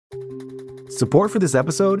Support for this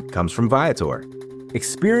episode comes from Viator.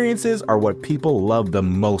 Experiences are what people love the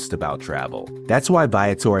most about travel. That's why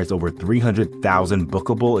Viator has over 300,000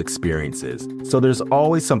 bookable experiences, so there's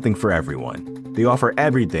always something for everyone. They offer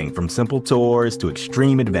everything from simple tours to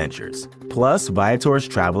extreme adventures. Plus, Viator's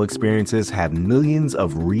travel experiences have millions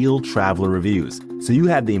of real traveler reviews, so you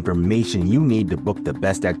have the information you need to book the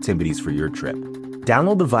best activities for your trip.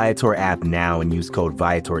 Download the Viator app now and use code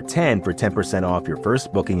Viator10 for 10% off your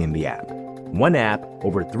first booking in the app. One app,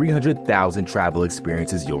 over 300,000 travel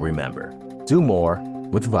experiences you'll remember. Do more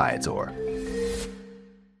with Viator.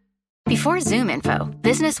 Before ZoomInfo,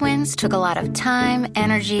 business wins took a lot of time,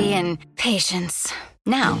 energy, and patience.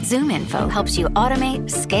 Now, ZoomInfo helps you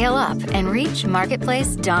automate, scale up, and reach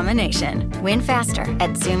marketplace domination. Win faster at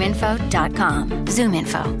ZoomInfo.com.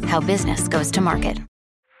 ZoomInfo, how business goes to market.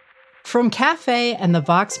 From Cafe and the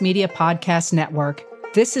Vox Media Podcast Network,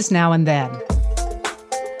 this is Now and Then.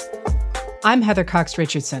 I'm Heather Cox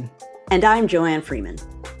Richardson. And I'm Joanne Freeman.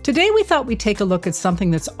 Today we thought we'd take a look at something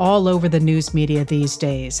that's all over the news media these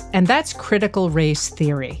days, and that's critical race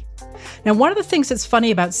theory. Now, one of the things that's funny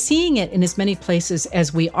about seeing it in as many places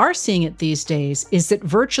as we are seeing it these days is that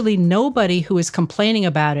virtually nobody who is complaining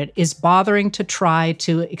about it is bothering to try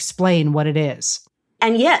to explain what it is.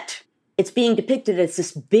 And yet, it's being depicted as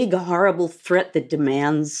this big, horrible threat that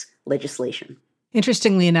demands legislation.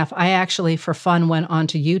 Interestingly enough, I actually, for fun, went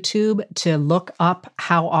onto YouTube to look up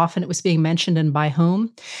how often it was being mentioned and by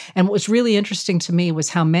whom. And what was really interesting to me was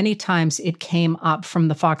how many times it came up from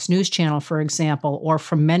the Fox News Channel, for example, or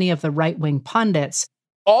from many of the right-wing pundits.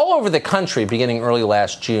 All over the country, beginning early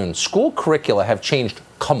last June, school curricula have changed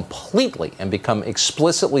completely and become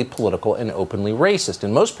explicitly political and openly racist.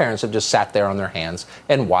 And most parents have just sat there on their hands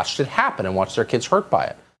and watched it happen and watched their kids hurt by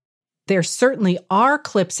it. There certainly are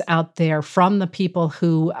clips out there from the people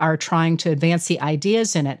who are trying to advance the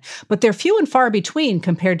ideas in it, but they're few and far between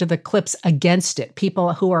compared to the clips against it.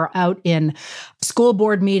 People who are out in school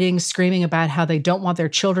board meetings screaming about how they don't want their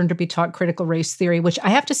children to be taught critical race theory, which I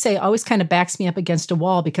have to say always kind of backs me up against a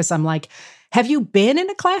wall because I'm like, have you been in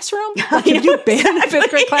a classroom? Like, have you been in a fifth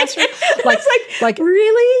grade classroom? Like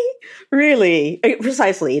really,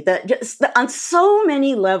 precisely. On so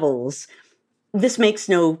many levels, this makes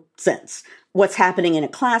no sense. What's happening in a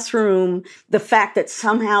classroom, the fact that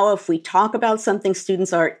somehow if we talk about something,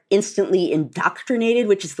 students are instantly indoctrinated,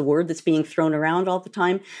 which is the word that's being thrown around all the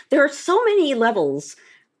time. There are so many levels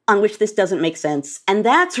on which this doesn't make sense. And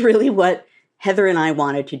that's really what Heather and I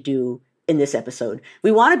wanted to do in this episode.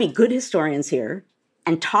 We want to be good historians here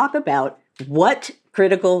and talk about what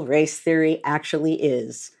critical race theory actually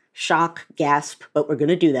is. Shock, gasp, but we're going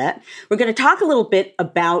to do that. We're going to talk a little bit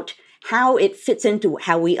about how it fits into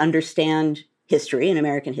how we understand history and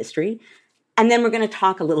American history. And then we're going to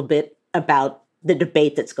talk a little bit about the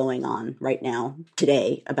debate that's going on right now,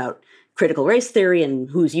 today, about critical race theory and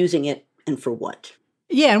who's using it and for what.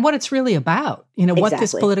 Yeah, and what it's really about, what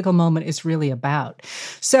this political moment is really about.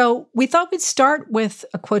 So we thought we'd start with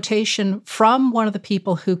a quotation from one of the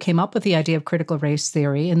people who came up with the idea of critical race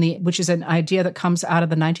theory, which is an idea that comes out of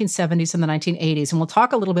the 1970s and the 1980s. And we'll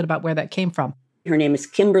talk a little bit about where that came from. Her name is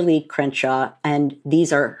Kimberly Crenshaw, and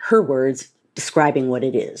these are her words describing what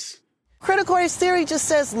it is. Critical race theory just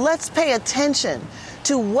says, let's pay attention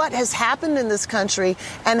to what has happened in this country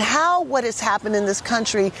and how what has happened in this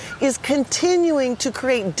country is continuing to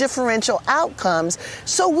create differential outcomes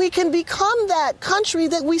so we can become that country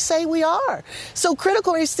that we say we are. So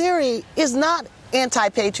critical race theory is not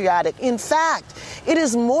anti-patriotic. In fact, it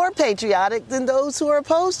is more patriotic than those who are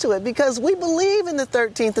opposed to it because we believe in the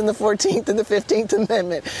 13th and the 14th and the 15th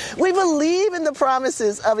Amendment. We believe in the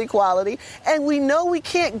promises of equality, and we know we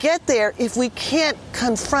can't get there if we can't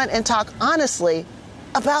confront and talk honestly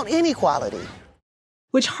about inequality.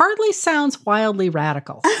 Which hardly sounds wildly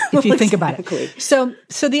radical, if you think about it. So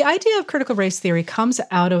the idea of critical race theory comes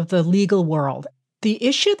out of the legal world. The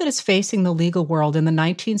issue that is facing the legal world in the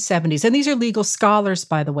 1970s, and these are legal scholars,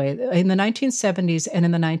 by the way, in the 1970s and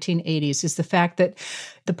in the 1980s, is the fact that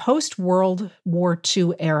the post-World War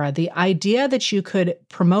II era, the idea that you could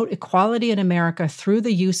promote equality in America through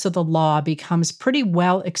the use of the law becomes pretty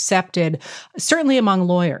well accepted, certainly among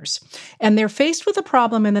lawyers. And they're faced with a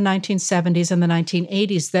problem in the 1970s and the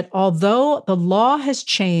 1980s that although the law has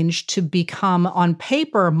changed to become, on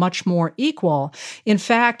paper, much more equal, in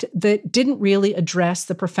fact, that didn't really address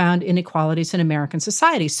the profound inequalities in American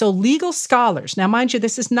society. So legal scholars, now mind you,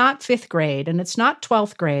 this is not fifth grade, and it's not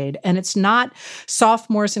 12th grade, and it's not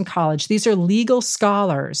sophomores in college. These are legal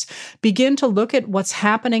scholars, begin to look at what's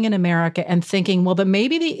happening in America and thinking, well, but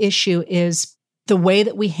maybe the issue is the way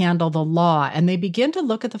that we handle the law. And they begin to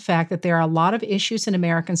look at the fact that there are a lot of issues in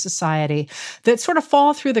American society that sort of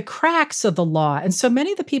fall through the cracks of the law. And so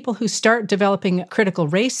many of the people who start developing critical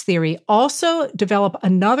race theory also develop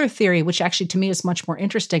another theory, which actually to me is much more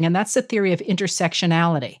interesting, and that's the theory of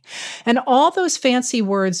intersectionality. And all those fancy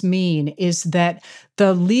words mean is that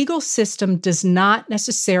the legal system does not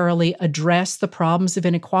necessarily address the problems of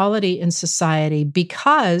inequality in society,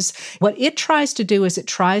 because what it tries to do is it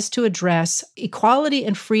tries to address equality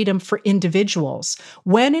and freedom for individuals,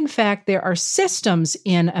 when in fact there are systems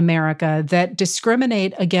in America that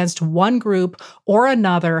discriminate against one group or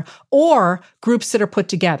another, or groups that are put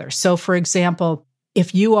together. So, for example,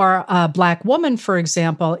 if you are a Black woman, for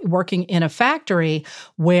example, working in a factory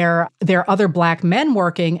where there are other Black men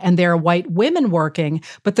working and there are white women working,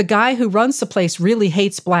 but the guy who runs the place really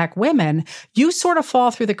hates Black women, you sort of fall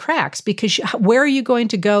through the cracks, because where are you going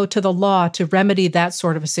to go to the law to remedy that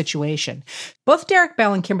sort of a situation? Both Derek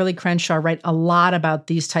Bell and Kimberly Crenshaw write a lot about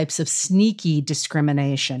these types of sneaky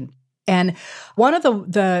discrimination. And one of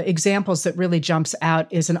the examples that really jumps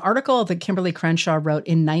out is an article that Kimberly Crenshaw wrote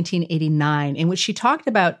in 1989, in which she talked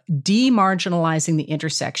about demarginalizing the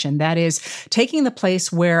intersection. That is, taking the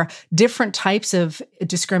place where different types of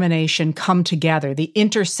discrimination come together, the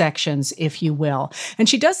intersections, if you will. And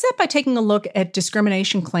she does that by taking a look at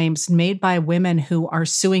discrimination claims made by women who are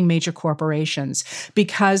suing major corporations,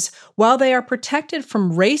 because while they are protected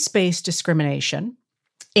from race-based discrimination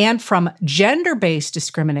and from gender-based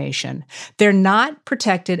discrimination, they're not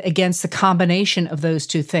protected against the combination of those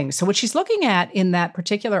two things. So what she's looking at in that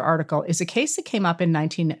particular article is a case that came up in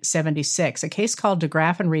 1976, a case called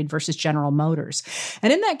DeGraff and Reed versus General Motors.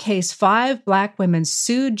 And in that case, 5 Black women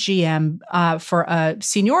sued GM for a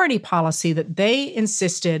seniority policy that they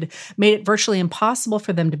insisted made it virtually impossible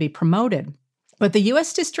for them to be promoted. But the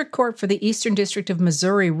U.S. District Court for the Eastern District of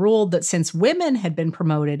Missouri ruled that since women had been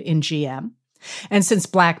promoted in GM, and since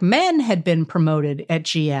Black men had been promoted at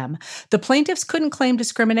GM, the plaintiffs couldn't claim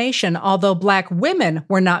discrimination, although Black women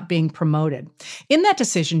were not being promoted. In that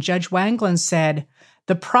decision, Judge Wanglund said,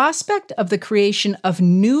 "The prospect of the creation of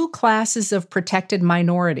new classes of protected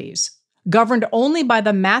minorities, governed only by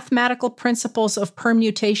the mathematical principles of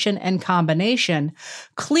permutation and combination,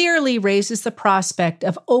 clearly raises the prospect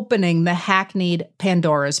of opening the hackneyed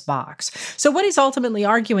Pandora's box." So what he's ultimately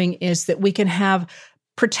arguing is that we can have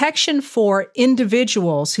protection for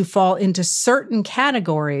individuals who fall into certain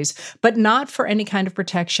categories, but not for any kind of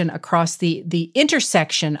protection across the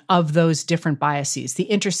intersection of those different biases, the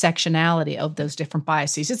intersectionality of those different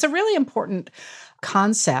biases. It's a really important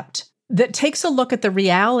concept that takes a look at the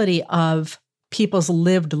reality of people's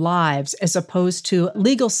lived lives as opposed to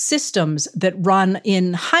legal systems that run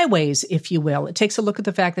in highways, if you will. It takes a look at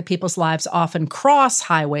the fact that people's lives often cross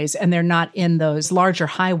highways and they're not in those larger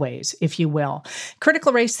highways, if you will.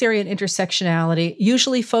 Critical race theory and intersectionality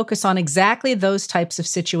usually focus on exactly those types of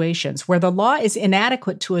situations where the law is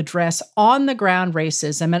inadequate to address on-the-ground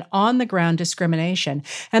racism and on-the-ground discrimination.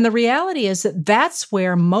 And the reality is that that's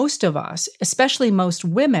where most of us, especially most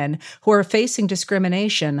women who are facing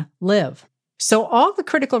discrimination, live. So all the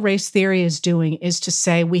critical race theory is doing is to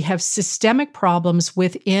say we have systemic problems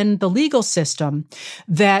within the legal system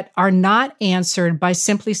that are not answered by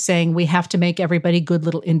simply saying we have to make everybody good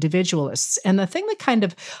little individualists. And the thing that kind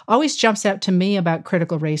of always jumps out to me about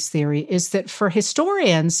critical race theory is that for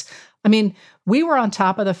historians, I mean, we were on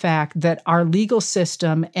top of the fact that our legal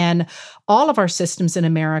system and all of our systems in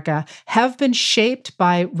America have been shaped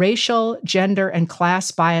by racial, gender, and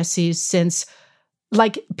class biases since,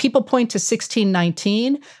 like, people point to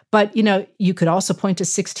 1619, but, you know, you could also point to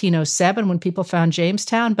 1607 when people found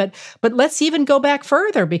Jamestown. But let's even go back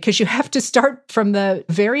further, because you have to start from the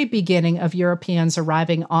very beginning of Europeans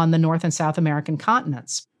arriving on the North and South American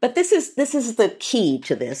continents. But this is the key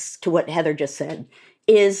to this, to what Heather just said,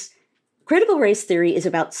 is critical race theory is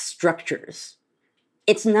about structures.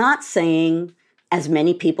 It's not saying, as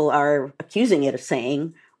many people are accusing it of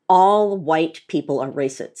saying, all white people are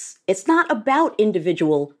racists. It's not about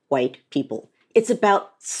individual white people. It's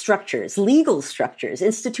about structures, legal structures,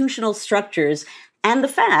 institutional structures, and the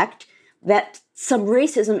fact that some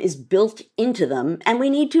racism is built into them, and we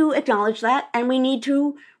need to acknowledge that, and we need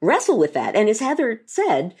to wrestle with that. And as Heather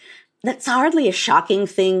said, that's hardly a shocking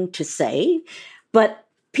thing to say, but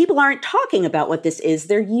people aren't talking about what this is.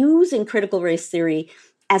 They're using critical race theory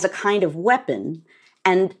as a kind of weapon.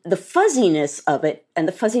 And the fuzziness of it and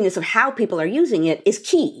the fuzziness of how people are using it is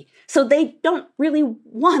key. So they don't really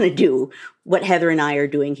want to do what Heather and I are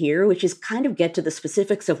doing here, which is kind of get to the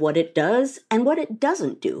specifics of what it does and what it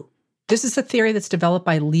doesn't do. This is a theory that's developed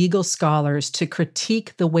by legal scholars to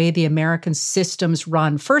critique the way the American systems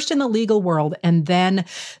run, first in the legal world, and then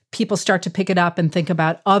people start to pick it up and think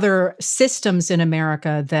about other systems in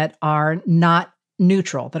America that are not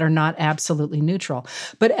neutral, that are not absolutely neutral.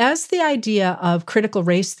 But as the idea of critical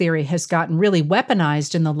race theory has gotten really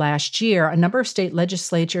weaponized in the last year, a number of state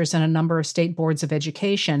legislatures and a number of state boards of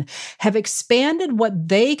education have expanded what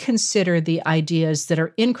they consider the ideas that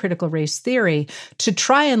are in critical race theory to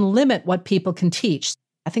try and limit what people can teach.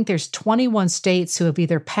 I think there's 21 states who have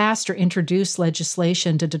either passed or introduced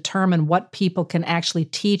legislation to determine what people can actually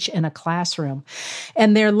teach in a classroom.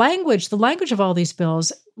 And their language, the language of all these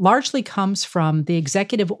bills, largely comes from the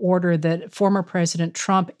executive order that former President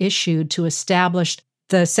Trump issued to establish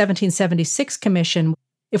the 1776 Commission.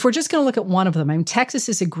 If we're just going to look at one of them, I mean, Texas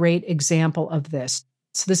is a great example of this.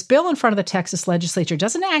 So this bill in front of the Texas legislature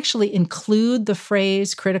doesn't actually include the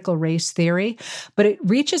phrase critical race theory, but it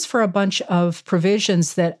reaches for a bunch of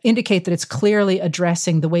provisions that indicate that it's clearly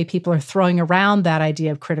addressing the way people are throwing around that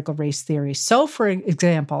idea of critical race theory. So, for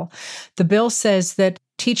example, the bill says that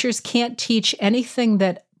teachers can't teach anything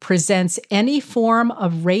that presents any form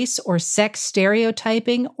of race or sex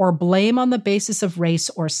stereotyping or blame on the basis of race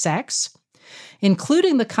or sex,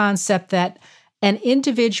 including the concept that an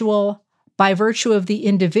individual, by virtue of the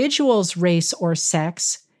individual's race or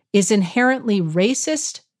sex, is inherently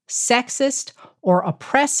racist, sexist, or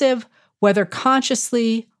oppressive, whether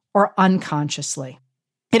consciously or unconsciously.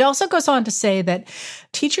 It also goes on to say that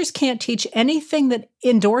teachers can't teach anything that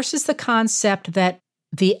endorses the concept that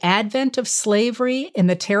the advent of slavery in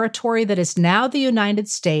the territory that is now the United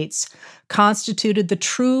States constituted the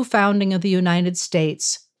true founding of the United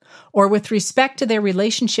States, or with respect to their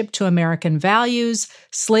relationship to American values,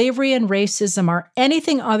 slavery and racism are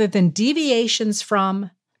anything other than deviations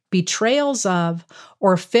from, betrayals of,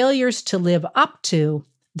 or failures to live up to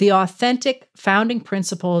the authentic founding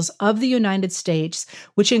principles of the United States,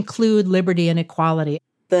 which include liberty and equality.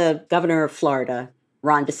 The governor of Florida,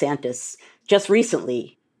 Ron DeSantis, just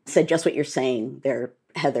recently said just what you're saying there,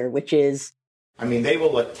 Heather, which is, I mean, they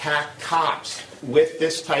will attack cops with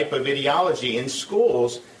this type of ideology in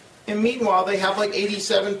schools. And meanwhile, they have like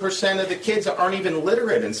 87% of the kids that aren't even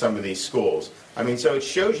literate in some of these schools. I mean, so it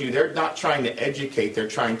shows you they're not trying to educate, they're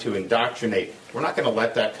trying to indoctrinate. We're not going to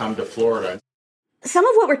let that come to Florida. Some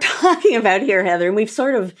of what we're talking about here, Heather, and we've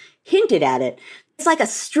sort of hinted at it, it's like a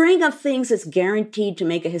string of things that's guaranteed to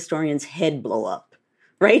make a historian's head blow up,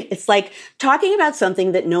 right? It's like talking about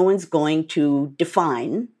something that no one's going to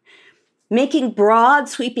define, making broad,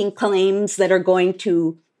 sweeping claims that are going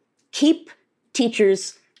to keep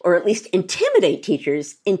teachers, or at least intimidate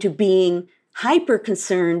teachers, into being hyper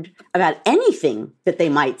concerned about anything that they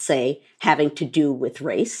might say having to do with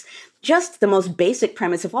race. Just the most basic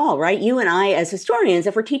premise of all, right? You and I, as historians,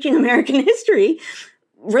 if we're teaching American history,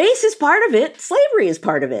 race is part of it, slavery is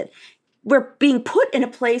part of it. We're being put in a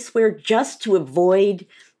place where, just to avoid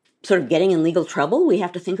sort of getting in legal trouble, we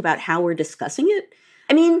have to think about how we're discussing it.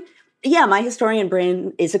 I mean, yeah, my historian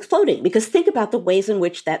brain is exploding, because think about the ways in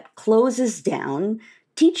which that closes down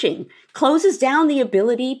teaching, closes down the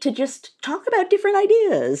ability to just talk about different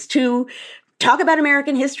ideas, to talk about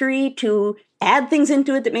American history, to add things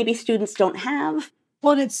into it that maybe students don't have.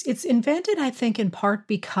 Well, it's invented, I think, in part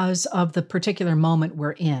because of the particular moment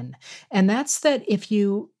we're in. And that's that if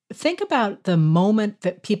you think about the moment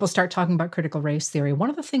that people start talking about critical race theory, one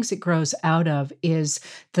of the things it grows out of is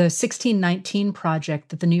the 1619 project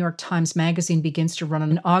that the New York Times Magazine begins to run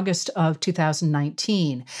in August of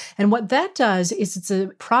 2019. And what that does is it's a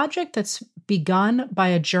project that's begun by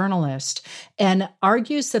a journalist and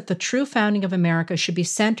argues that the true founding of America should be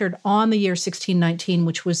centered on the year 1619,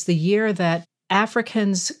 which was the year that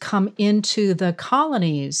Africans come into the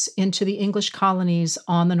colonies, into the English colonies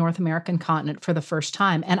on the North American continent for the first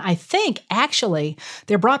time. And I think, actually,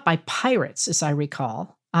 they're brought by pirates, as I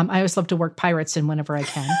recall. I always love to work pirates in whenever I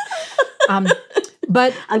can.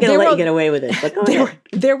 But I'm going to let you get away with it. But go ahead.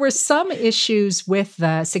 There were some issues with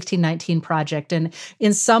the 1619 project, and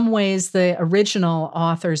in some ways, the original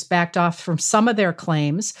authors backed off from some of their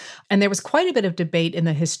claims, and there was quite a bit of debate in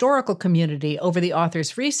the historical community over the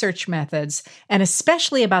authors' research methods, and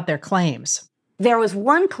especially about their claims. There was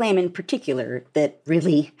one claim in particular that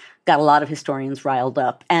really got a lot of historians riled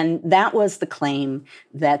up, and that was the claim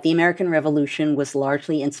that the American Revolution was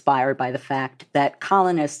largely inspired by the fact that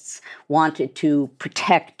colonists wanted to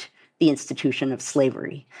protect the institution of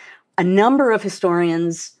slavery. A number of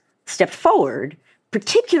historians stepped forward,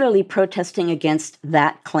 particularly protesting against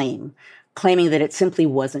that claim, claiming that it simply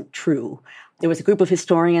wasn't true. There was a group of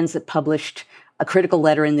historians that published a critical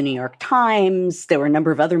letter in the New York Times. There were a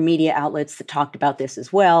number of other media outlets that talked about this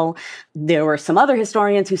as well. There were some other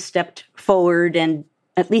historians who stepped forward and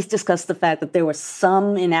at least discussed the fact that there was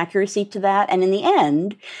some inaccuracy to that. And in the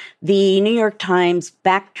end, the New York Times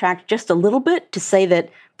backtracked just a little bit to say that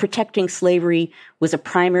protecting slavery was a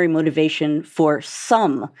primary motivation for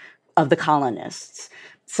some of the colonists.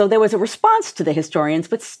 So there was a response to the historians,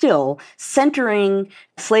 but still centering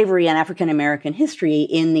slavery and African American history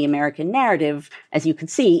in the American narrative, as you can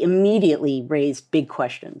see, immediately raised big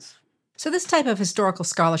questions. So this type of historical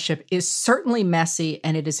scholarship is certainly messy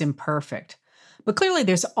and it is imperfect. But clearly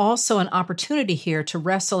there's also an opportunity here to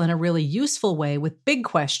wrestle in a really useful way with big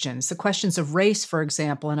questions, the questions of race, for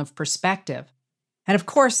example, and of perspective. And of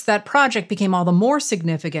course, that project became all the more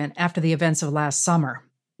significant after the events of last summer.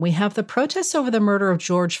 We have the protests over the murder of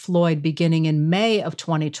George Floyd beginning in May of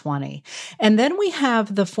 2020. And then we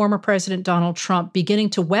have the former President Donald Trump beginning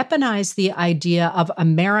to weaponize the idea of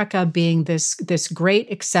America being this great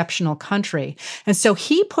exceptional country. And so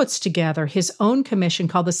he puts together his own commission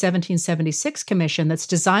called the 1776 Commission that's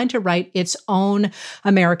designed to write its own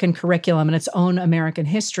American curriculum and its own American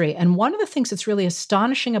history. And one of the things that's really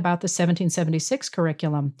astonishing about the 1776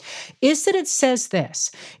 curriculum is that it says this.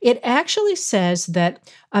 It actually says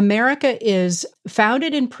that America is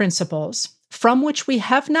founded in principles from which we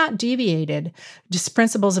have not deviated, just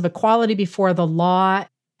principles of equality before the law.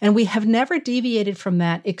 And we have never deviated from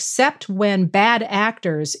that except when bad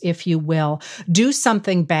actors, if you will, do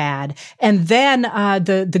something bad. And then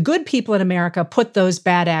the good people in America put those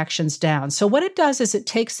bad actions down. So what it does is it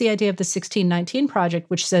takes the idea of the 1619 Project,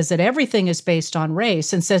 which says that everything is based on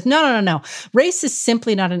race, and says, no. Race is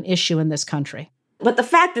simply not an issue in this country. But the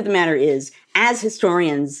fact of the matter is, as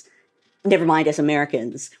historians, never mind as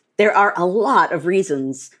Americans, there are a lot of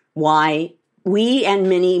reasons why we and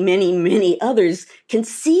many, many, many others can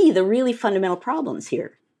see the really fundamental problems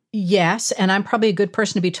here. Yes, and I'm probably a good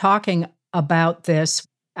person to be talking about this.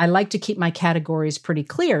 I like to keep my categories pretty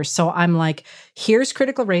clear. So I'm like, here's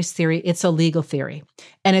critical race theory. It's a legal theory,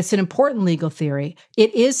 and it's an important legal theory.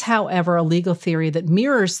 It is, however, a legal theory that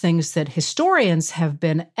mirrors things that historians have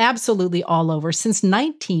been absolutely all over since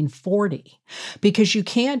 1940, because you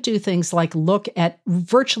can't do things like look at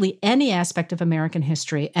virtually any aspect of American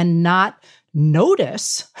history and not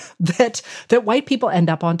notice that white people end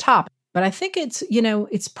up on top. But I think it's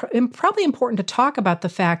probably important to talk about the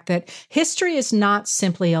fact that history is not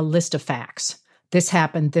simply a list of facts. This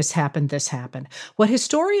happened, this happened, this happened. What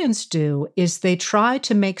historians do is they try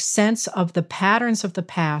to make sense of the patterns of the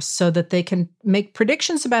past so that they can make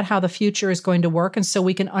predictions about how the future is going to work, and so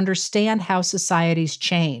we can understand how societies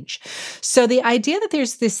change. So the idea that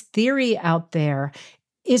there's this theory out there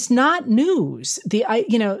is not news.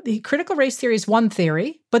 The critical race theory is one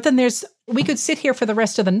theory, but then we could sit here for the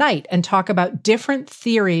rest of the night and talk about different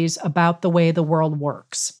theories about the way the world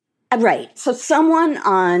works. Right. So someone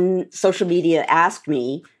on social media asked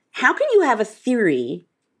me, how can you have a theory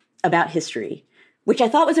about history? Which I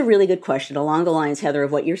thought was a really good question along the lines, Heather,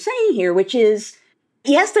 of what you're saying here, which is,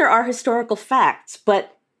 yes, there are historical facts,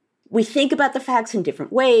 but we think about the facts in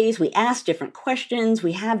different ways. We ask different questions.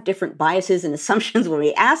 We have different biases and assumptions when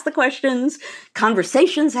we ask the questions.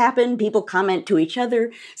 Conversations happen. People comment to each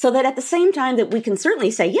other. So that at the same time that we can certainly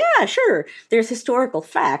say, yeah, sure, there's historical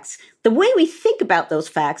facts, the way we think about those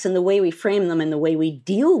facts and the way we frame them and the way we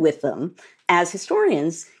deal with them as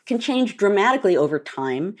historians can change dramatically over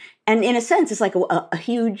time. And in a sense, it's like a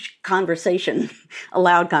huge conversation, a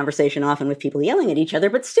loud conversation, often with people yelling at each other,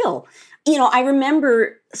 but still. I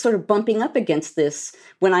remember sort of bumping up against this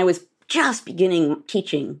when I was just beginning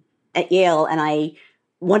teaching at Yale. And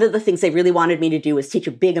one of the things they really wanted me to do was teach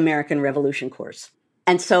a big American Revolution course.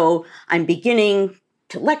 And so I'm beginning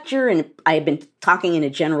to lecture, and I had been talking in a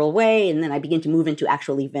general way, and then I begin to move into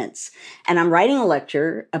actual events. And I'm writing a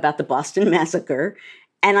lecture about the Boston Massacre,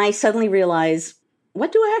 and I suddenly realize,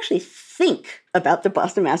 what do I actually think about the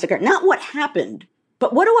Boston Massacre? Not what happened,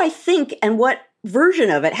 but what do I think and what version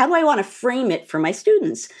of it? How do I want to frame it for my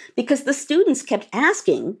students? Because the students kept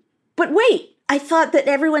asking, but wait, I thought that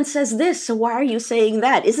everyone says this, so why are you saying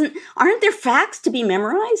that? Aren't there facts to be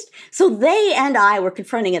memorized? So they and I were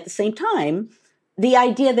confronting at the same time the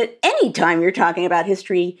idea that any time you're talking about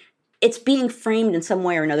history, it's being framed in some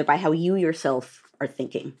way or another by how you yourself are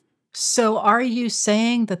thinking. So are you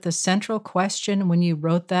saying that the central question when you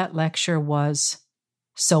wrote that lecture was,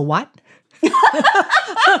 so what?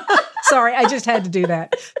 Sorry, I just had to do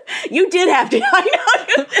that. You did have to.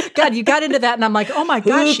 I know. God, you got into that, and I'm like, oh my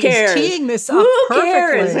gosh, she's teeing this up perfectly. Who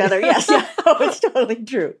cares, Heather? Yes, yeah. Oh, it's totally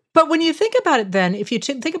true. But when you think about it then, if you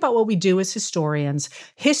think about what we do as historians,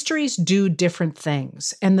 histories do different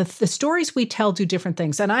things. And the stories we tell do different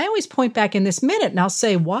things. And I always point back in this minute, and I'll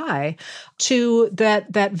say why, to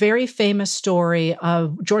that very famous story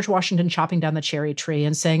of George Washington chopping down the cherry tree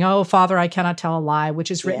and saying, oh, Father, I cannot tell a lie,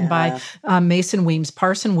 which is written by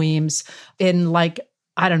Parson Weems in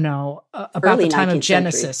I don't know, about early the time of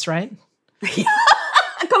Genesis, century. Right?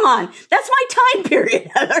 Come on. That's my time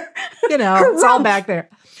period, Heather. It's all back there.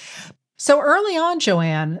 So early on,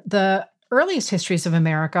 Joanne, the earliest histories of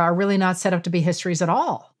America are really not set up to be histories at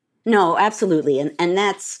all. No, absolutely. And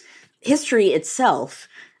that's history itself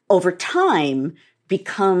over time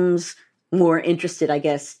becomes more interested, I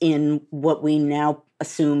guess, in what we now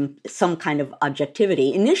assume some kind of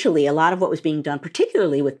objectivity. Initially, a lot of what was being done,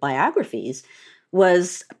 particularly with biographies,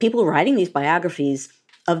 was people writing these biographies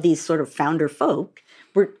of these sort of founder folk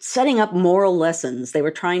were setting up moral lessons. They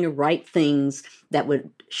were trying to write things that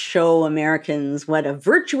would show Americans what a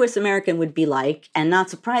virtuous American would be like. And not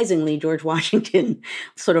surprisingly, George Washington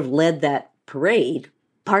sort of led that parade.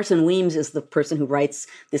 Parson Weems is the person who writes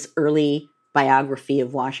this early biography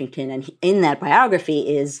of Washington. And in that biography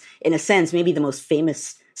is, in a sense, maybe the most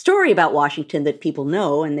famous story about Washington that people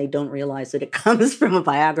know, and they don't realize that it comes from a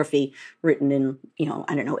biography written in,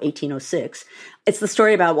 1806. It's the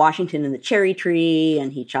story about Washington and the cherry tree,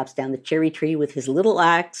 and he chops down the cherry tree with his little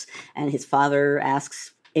axe, and his father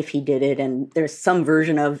asks if he did it, and there's some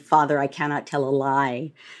version of, Father, I cannot tell a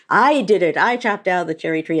lie. I did it. I chopped down the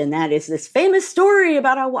cherry tree, and that is this famous story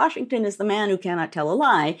about how Washington is the man who cannot tell a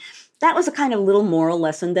lie. That was a kind of little moral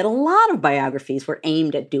lesson that a lot of biographies were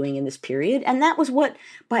aimed at doing in this period. And that was what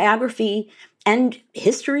biography and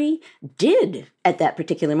history did at that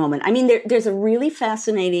particular moment. I mean, there's a really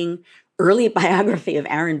fascinating early biography of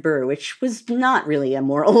Aaron Burr, which was not really a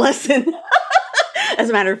moral lesson, as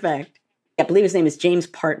a matter of fact. I believe his name is James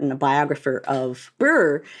Parton, a biographer of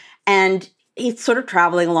Burr. And he's sort of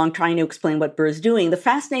traveling along trying to explain what Burr's doing. The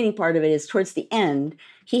fascinating part of it is towards the end,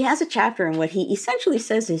 he has a chapter and what he essentially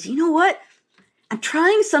says is, you know what? I'm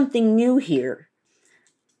trying something new here.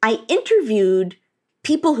 I interviewed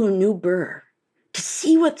people who knew Burr to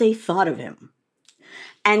see what they thought of him.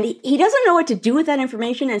 And he doesn't know what to do with that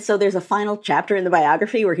information. And so there's a final chapter in the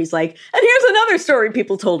biography where he's like, and here's another story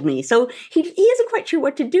people told me. So he isn't quite sure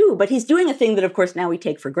what to do, but he's doing a thing that, of course, now we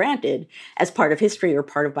take for granted as part of history or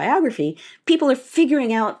part of biography. People are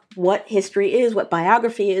figuring out what history is, what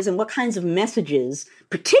biography is, and what kinds of messages,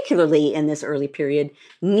 particularly in this early period,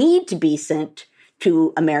 need to be sent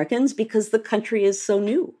to Americans because the country is so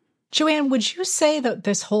new. Joanne, would you say that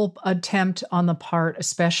this whole attempt on the part,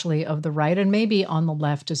 especially of the right and maybe on the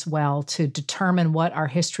left as well, to determine what our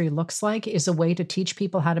history looks like is a way to teach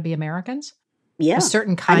people how to be Americans? Yeah. A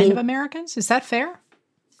certain kind of Americans? Is that fair?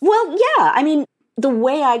 Well, yeah. I mean, the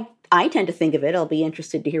way I tend to think of it, I'll be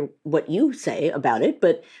interested to hear what you say about it,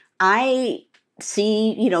 but I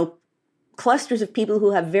see, clusters of people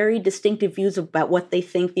who have very distinctive views about what they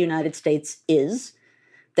think the United States is,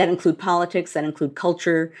 that include politics, that include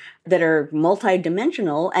culture, that are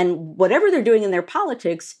multidimensional. And whatever they're doing in their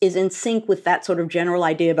politics is in sync with that sort of general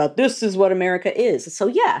idea about this is what America is. So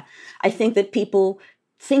yeah, I think that people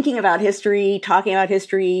thinking about history, talking about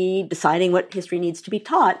history, deciding what history needs to be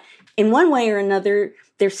taught, in one way or another,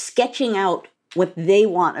 they're sketching out what they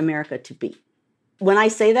want America to be. When I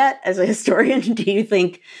say that as a historian, do you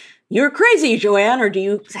think you're crazy, Joanne, or do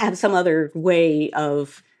you have some other way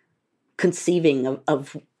of conceiving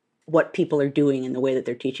of what people are doing in the way that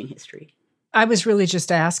they're teaching history? I was really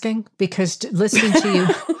just asking because listening to you,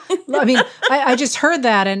 I mean, I just heard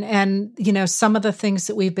that and some of the things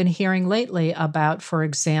that we've been hearing lately about, for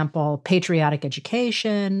example, patriotic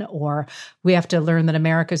education, or we have to learn that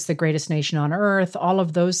America is the greatest nation on earth. All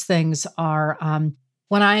of those things are,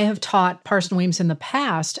 when I have taught Parson Weems in the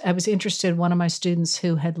past, I was interested. One of my students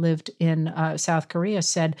who had lived in South Korea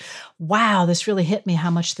said, wow, this really hit me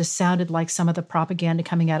how much this sounded like some of the propaganda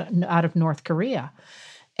coming out of North Korea.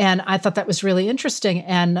 And I thought that was really interesting.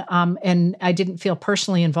 And I didn't feel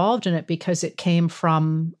personally involved in it because it came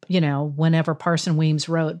from, whenever Parson Weems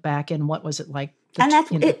wrote back in, what was it like? And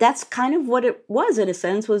that's kind of what it was, in a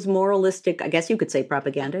sense, was moralistic. I guess you could say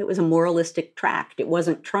propaganda. It was a moralistic tract. It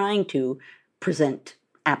wasn't trying to present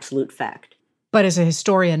absolute fact. But as a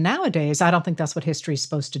historian nowadays, I don't think that's what history is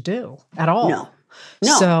supposed to do at all. No.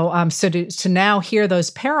 So to now hear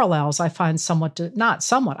those parallels, I find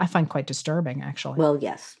I find quite disturbing, actually. Well,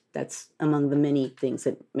 yes, that's among the many things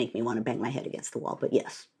that make me want to bang my head against the wall. But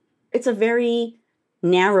yes, it's a very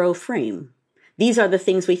narrow frame. These are the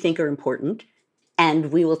things we think are important.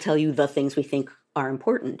 and we will tell you the things we think are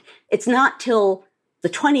important. It's not till the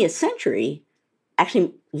 20th century,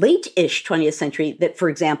 actually late-ish 20th century, that, for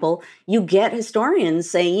example, you get historians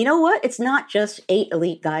saying, you know what, it's not just 8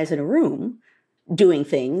 elite guys in a room doing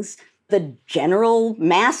things. The general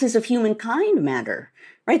masses of humankind matter,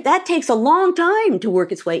 right? That takes a long time to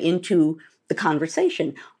work its way into the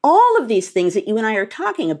conversation. All of these things that you and I are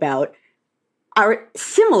talking about are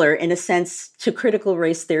similar in a sense to critical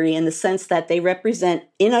race theory, in the sense that they represent,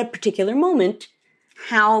 in a particular moment,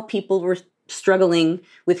 how people were struggling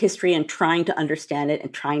with history and trying to understand it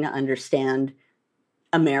and trying to understand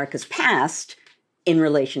America's past in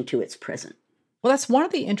relation to its present. Well, that's one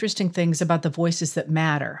of the interesting things about the voices that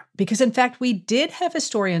matter, because in fact, we did have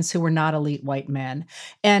historians who were not elite white men.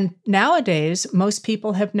 And nowadays, most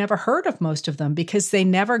people have never heard of most of them because they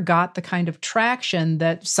never got the kind of traction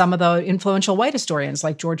that some of the influential white historians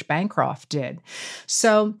like George Bancroft did.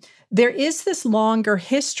 So there is this longer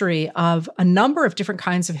history of a number of different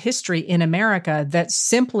kinds of history in America that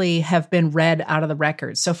simply have been read out of the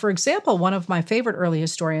records. So, for example, one of my favorite early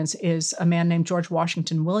historians is a man named George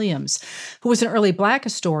Washington Williams, who was an early Black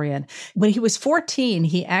historian. When he was 14,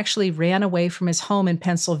 he actually ran away from his home in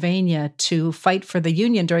Pennsylvania to fight for the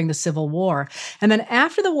Union during the Civil War. And then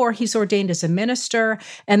after the war, he's ordained as a minister,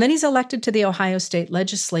 and then he's elected to the Ohio State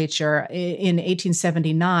Legislature in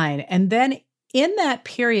 1879. And then in that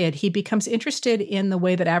period, he becomes interested in the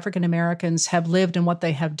way that African Americans have lived and what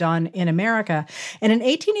they have done in America. And in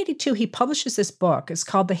 1882, he publishes this book. It's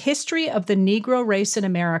called The History of the Negro Race in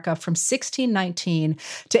America from 1619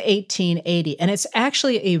 to 1880. And it's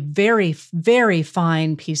actually a very, very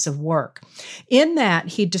fine piece of work. In that,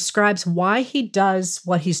 he describes why he does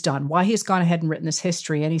what he's done, why he's gone ahead and written this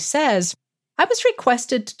history. And he says, I was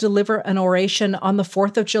requested to deliver an oration on the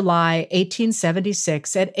 4th of July,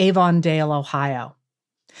 1876 at Avondale, Ohio.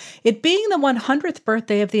 It being the 100th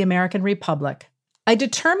birthday of the American Republic, I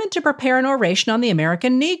determined to prepare an oration on the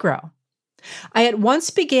American Negro. I at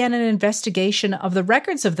once began an investigation of the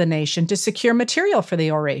records of the nation to secure material for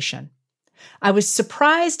the oration. I was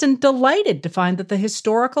surprised and delighted to find that the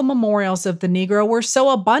historical memorials of the Negro were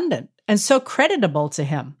so abundant and so creditable to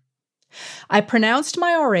him. I pronounced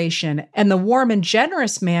my oration, and the warm and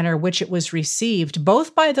generous manner which it was received,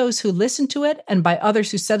 both by those who listened to it and by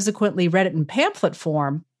others who subsequently read it in pamphlet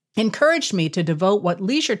form, encouraged me to devote what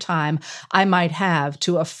leisure time I might have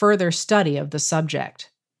to a further study of the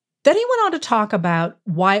subject. Then he went on to talk about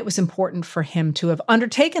why it was important for him to have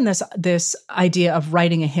undertaken this idea of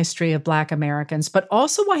writing a history of Black Americans, but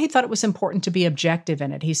also why he thought it was important to be objective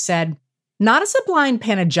in it. He said, "Not as a blind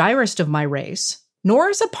panegyrist of my race, nor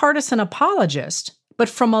as a partisan apologist, but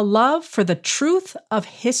from a love for the truth of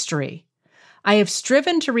history. I have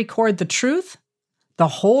striven to record the truth, the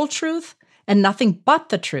whole truth, and nothing but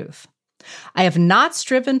the truth. I have not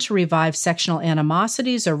striven to revive sectional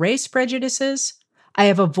animosities or race prejudices. I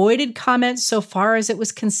have avoided comments so far as it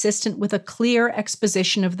was consistent with a clear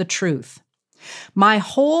exposition of the truth. My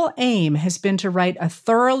whole aim has been to write a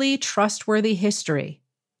thoroughly trustworthy history,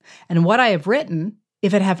 and what I have written,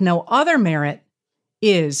 if it have no other merit,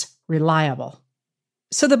 is reliable."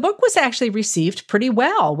 So the book was actually received pretty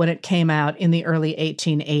well when it came out in the early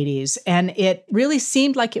 1880s, and it really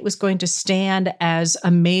seemed like it was going to stand as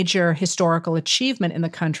a major historical achievement in the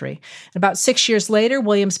country. About 6 years later,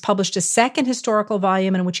 Williams published a second historical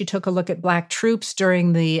volume in which he took a look at Black troops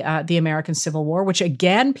during the American Civil War, which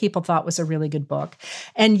again, people thought was a really good book.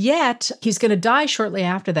 And yet, he's going to die shortly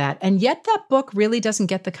after that. And yet that book really doesn't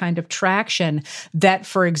get the kind of traction that,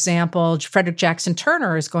 for example, Frederick Jackson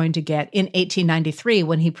Turner is going to get in 1893,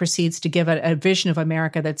 when he proceeds to give a vision of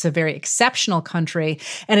America that's a very exceptional country.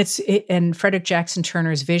 And Frederick Jackson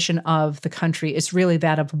Turner's vision of the country is really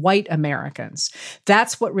that of white Americans.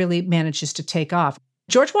 That's what really manages to take off.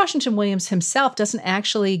 George Washington Williams himself doesn't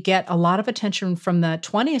actually get a lot of attention from the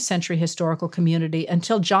 20th century historical community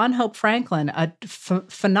until John Hope Franklin, a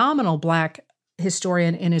phenomenal Black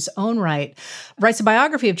historian in his own right, writes a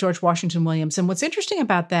biography of George Washington Williams. And what's interesting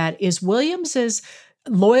about that is Williams's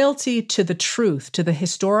loyalty to the truth, to the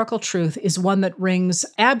historical truth, is one that rings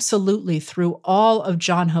absolutely through all of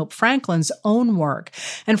John Hope Franklin's own work.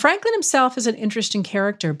 And Franklin himself is an interesting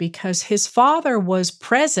character because his father was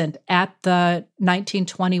present at the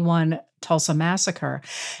 1921 Tulsa Massacre.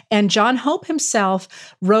 And John Hope himself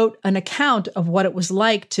wrote an account of what it was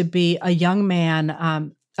like to be a young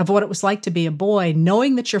man, of what it was like to be a boy,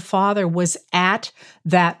 knowing that your father was at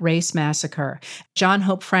that race massacre. John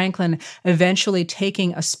Hope Franklin eventually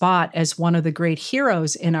taking a spot as one of the great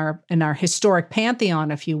heroes in our historic pantheon,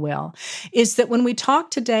 if you will, is that when we talk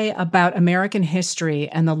today about American history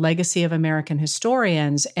and the legacy of American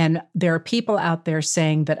historians, and there are people out there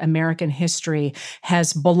saying that American history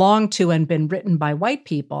has belonged to and been written by white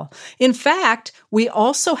people. In fact, we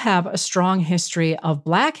also have a strong history of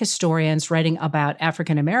Black historians writing about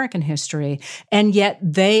African American history, and yet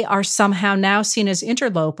they are somehow now seen as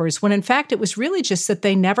interlopers, when in fact it was really just that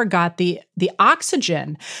they never got the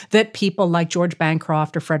oxygen that people like George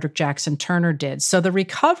Bancroft or Frederick Jackson Turner did. So the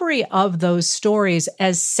recovery of those stories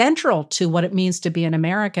as central to what it means to be an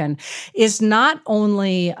American is not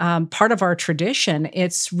only part of our tradition,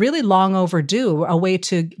 it's really long overdue, a way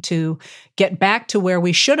to get back to where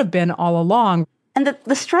we should have been all along. And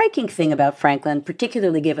the striking thing about Franklin,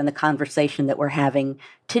 particularly given the conversation that we're having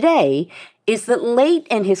today, is that late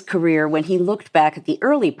in his career, when he looked back at the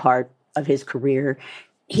early part of his career,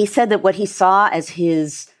 he said that what he saw as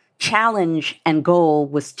his challenge and goal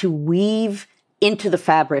was to weave into the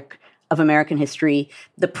fabric of American history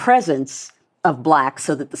the presence of Blacks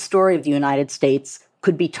so that the story of the United States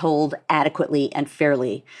could be told adequately and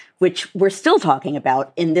fairly, which we're still talking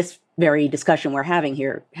about in this very discussion we're having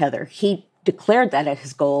here, Heather. He declared that as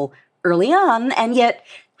his goal early on, and yet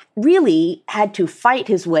really had to fight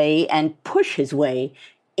his way and push his way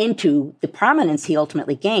into the prominence he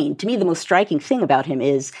ultimately gained. To me, the most striking thing about him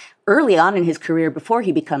is early on in his career, before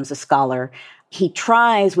he becomes a scholar, he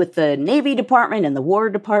tries with the Navy Department and the War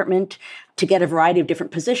Department to get a variety of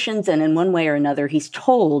different positions, and in one way or another, he's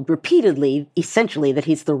told repeatedly, essentially, that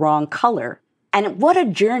he's the wrong color. And what a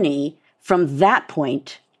journey from that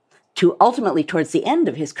point to ultimately, towards the end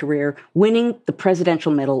of his career, winning the Presidential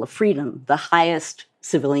Medal of Freedom, the highest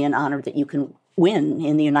civilian honor that you can win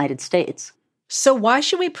in the United States. So why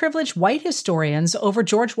should we privilege white historians over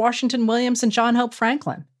George Washington Williams and John Hope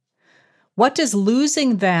Franklin? What does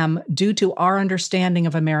losing them do to our understanding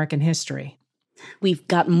of American history? We've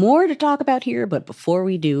got more to talk about here, but before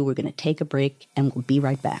we do, we're going to take a break and we'll be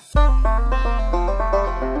right back.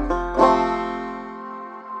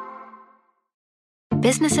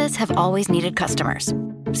 Businesses have always needed customers.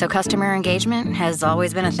 So customer engagement has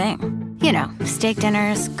always been a thing. You know, steak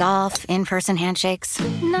dinners, golf, in-person handshakes.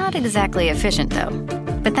 Not exactly efficient, though.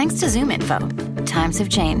 But thanks to ZoomInfo, times have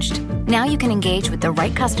changed. Now you can engage with the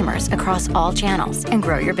right customers across all channels and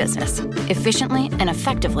grow your business efficiently and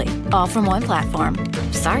effectively, all from one platform.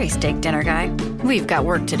 Sorry, steak dinner guy. We've got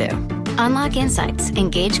work to do. Unlock insights,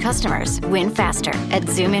 engage customers, win faster at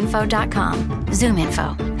ZoomInfo.com.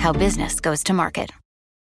 ZoomInfo, how business goes to market.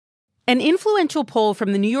 An influential poll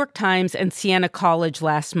from the New York Times and Siena College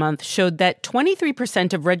last month showed that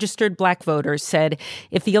 23% of registered Black voters said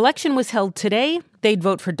if the election was held today, they'd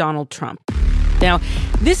vote for Donald Trump. Now,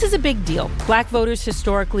 this is a big deal. Black voters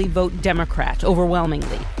historically vote Democrat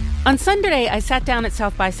overwhelmingly. On Sunday, I sat down at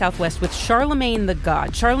South by Southwest with Charlamagne tha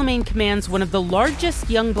God. Charlamagne commands one of the largest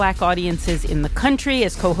young Black audiences in the country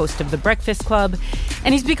as co-host of The Breakfast Club,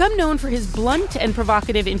 and he's become known for his blunt and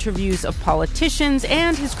provocative interviews of politicians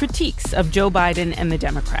and his critiques of Joe Biden and the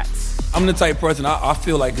Democrats. I'm the type of person, I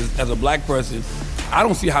feel like as a Black person, I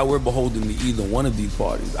don't see how we're beholden to either one of these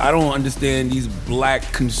parties. I don't understand these Black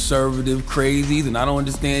conservative crazies, and I don't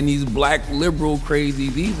understand these Black liberal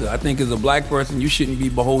crazies either. I think as a Black person, you shouldn't be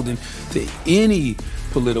beholden to any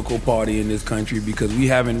political party in this country because we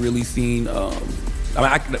haven't really seen,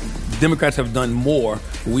 Democrats have done more,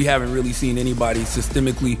 but we haven't really seen anybody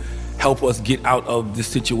systemically help us get out of the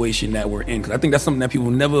situation that we're in. Because I think that's something that people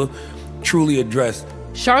never truly address.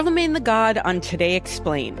 Charlamagne tha God on Today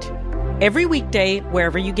Explained. Every weekday,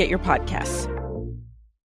 wherever you get your podcasts.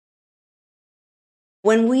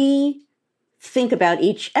 When we think about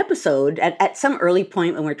each episode, at some early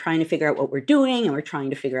point when we're trying to figure out what we're doing and we're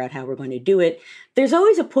trying to figure out how we're going to do it, there's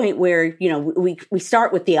always a point where, you know, we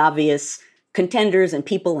start with the obvious contenders and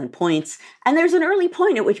people and points. And there's an early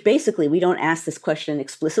point at which basically we don't ask this question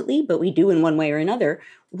explicitly, but we do in one way or another.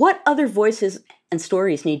 What other voices and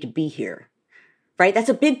stories need to be here? Right? That's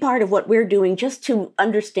a big part of what we're doing just to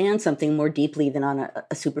understand something more deeply than on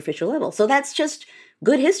a superficial level. So that's just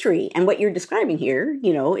good history. And what you're describing here,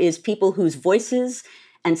 you know, is people whose voices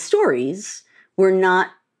and stories were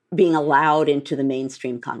not being allowed into the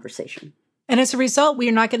mainstream conversation. And as a result, we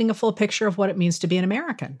are not getting a full picture of what it means to be an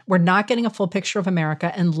American. We're not getting a full picture of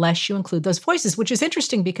America unless you include those voices, which is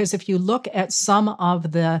interesting because if you look at some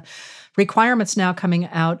of the requirements now coming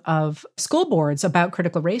out of school boards about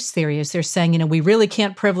critical race theory is they're saying, we really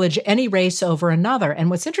can't privilege any race over another. And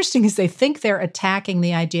what's interesting is they think they're attacking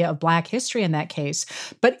the idea of Black history in that case.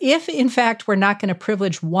 But if, in fact, we're not going to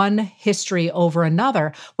privilege one history over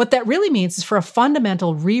another, what that really means is for a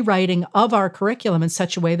fundamental rewriting of our curriculum in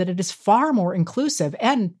such a way that it is far more inclusive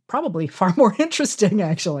and probably far more interesting,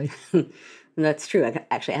 actually. That's true. I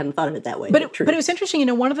hadn't thought of it that way. But it was interesting.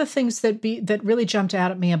 One of the things that really jumped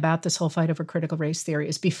out at me about this whole fight over critical race theory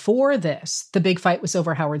is before this, the big fight was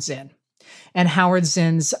over Howard Zinn and Howard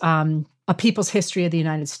Zinn's A People's History of the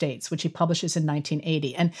United States, which he publishes in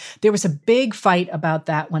 1980. And there was a big fight about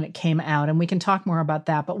that when it came out, and we can talk more about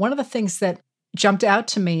that. But one of the things that jumped out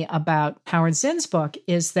to me about Howard Zinn's book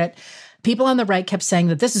is that people on the right kept saying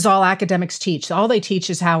that this is all academics teach. All they teach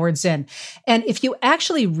is Howard Zinn. And if you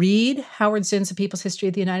actually read Howard Zinn's A People's History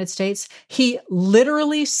of the United States, he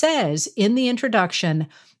literally says in the introduction,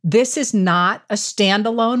 this is not a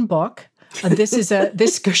standalone book.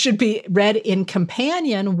 This should be read in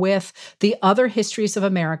companion with the other histories of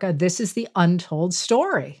America. This is the untold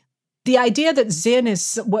story. The idea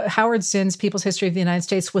that Howard Zinn's People's History of the United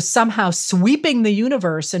States was somehow sweeping the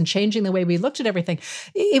universe and changing the way we looked at everything,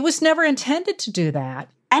 it was never intended to do that.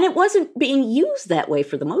 And it wasn't being used that way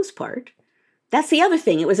for the most part. That's the other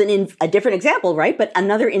thing. It was a different example, right? But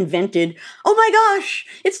another invented, oh my gosh,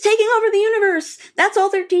 it's taking over the universe. That's all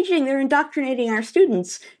they're teaching. They're indoctrinating our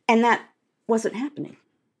students. And that wasn't happening.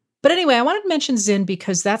 But anyway, I wanted to mention Zinn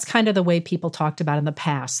because that's kind of the way people talked about in the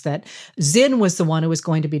past, that Zinn was the one who was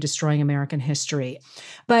going to be destroying American history.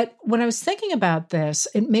 But when I was thinking about this,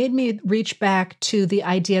 it made me reach back to the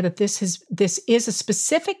idea that this is a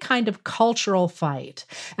specific kind of cultural fight.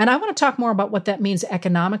 And I want to talk more about what that means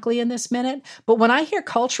economically in this minute. But when I hear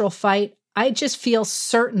cultural fight, I just feel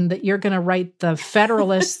certain that you're going to write the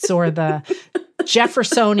Federalists or the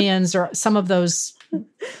Jeffersonians or some of those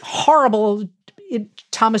horrible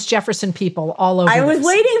Thomas Jefferson people all over I was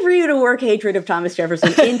waiting for you to work hatred of Thomas Jefferson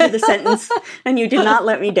into the sentence, and you did not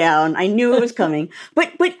let me down. I knew it was coming.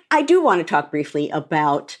 But I do want to talk briefly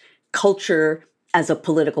about culture as a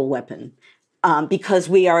political weapon, because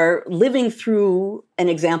we are living through an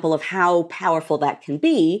example of how powerful that can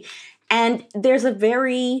be. And there's a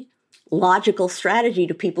very logical strategy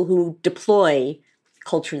to people who deploy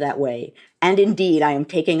culture that way. And indeed, I am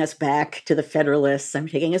taking us back to the Federalists. I'm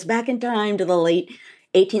taking us back in time to the late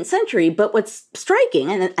 18th century. But what's striking,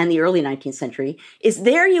 and the early 19th century, is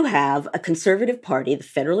there you have a conservative party, the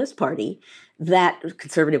Federalist Party, that,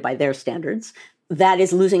 conservative by their standards, that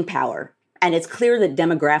is losing power. And it's clear that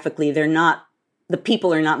demographically, the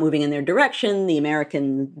people are not moving in their direction. The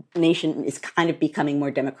American nation is kind of becoming more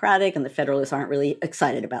democratic, and the Federalists aren't really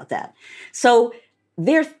excited about that. So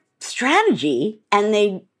their strategy, and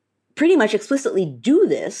they pretty much explicitly do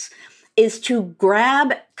this, is to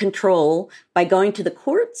grab control by going to the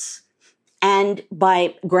courts and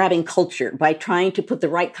by grabbing culture, by trying to put the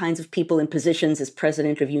right kinds of people in positions as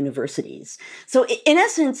president of universities. So in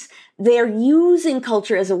essence, they're using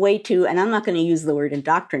culture as a way to, and I'm not going to use the word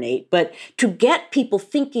indoctrinate, but to get people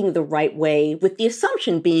thinking the right way, with the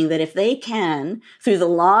assumption being that if they can, through the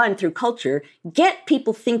law and through culture, get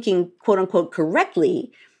people thinking, quote unquote,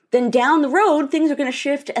 correctly, then down the road, things are going to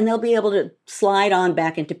shift and they'll be able to slide on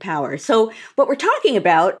back into power. So what we're talking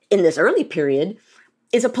about in this early period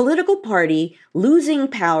is a political party losing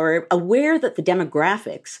power, aware that the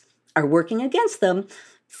demographics are working against them,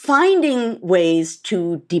 finding ways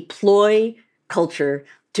to deploy culture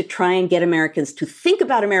to try and get Americans to think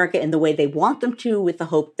about America in the way they want them to, with the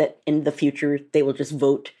hope that in the future they will just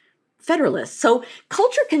vote Federalist. So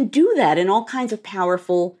culture can do that in all kinds of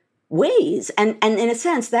powerful ways. And in a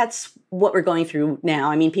sense, that's what we're going through now.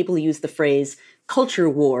 I mean, people use the phrase culture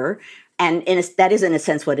war, and that is in a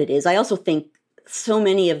sense what it is. I also think so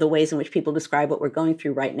many of the ways in which people describe what we're going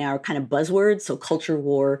through right now are kind of buzzwords. So culture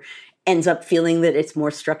war ends up feeling that it's more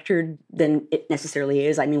structured than it necessarily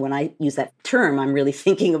is. I mean, when I use that term, I'm really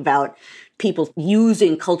thinking about people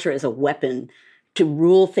using culture as a weapon to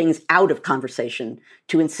rule things out of conversation,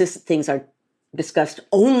 to insist that things are discussed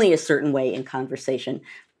only a certain way in conversation.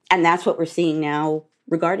 And that's what we're seeing now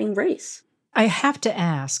regarding race. I have to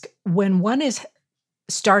ask, when one is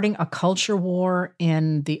starting a culture war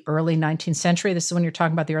in the early 19th century, this is when you're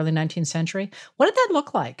talking about the early 19th century, what did that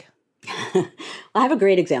look like? I have a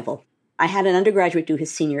great example. I had an undergraduate do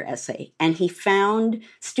his senior essay, and he found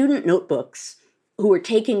student notebooks who were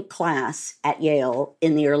taking class at Yale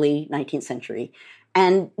in the early 19th century.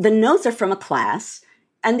 And the notes are from a class,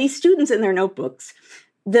 and these students in their notebooks,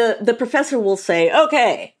 the professor will say,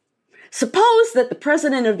 okay, suppose that the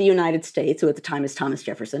president of the United States, who at the time is Thomas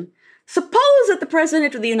Jefferson, Suppose that the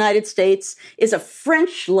President of the United States is a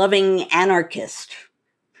French-loving anarchist.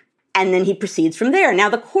 And then he proceeds from there. Now,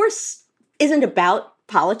 the course isn't about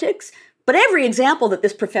politics, but every example that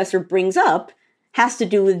this professor brings up has to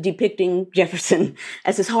do with depicting Jefferson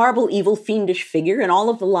as this horrible, evil, fiendish figure, and all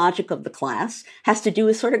of the logic of the class has to do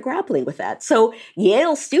with sort of grappling with that. So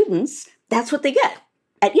Yale students, that's what they get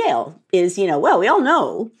at Yale is, well, we all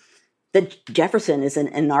know that Jefferson is an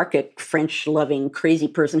anarchic, French-loving, crazy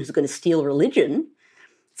person who's going to steal religion.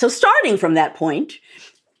 So starting from that point,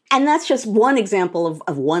 and that's just one example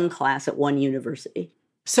of one class at one university.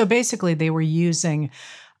 So basically they were using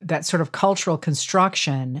that sort of cultural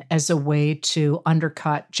construction as a way to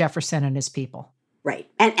undercut Jefferson and his people. Right.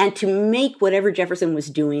 And to make whatever Jefferson was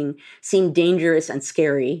doing seem dangerous and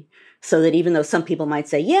scary, so that even though some people might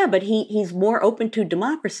say, yeah, but he's more open to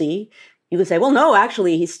democracy, you could say, well, no,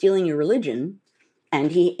 actually, he's stealing your religion,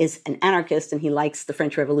 and he is an anarchist, and he likes the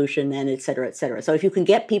French Revolution, and et cetera, et cetera. So if you can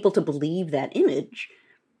get people to believe that image,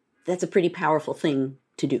 that's a pretty powerful thing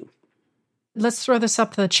to do. Let's throw this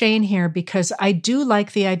up the chain here, because I do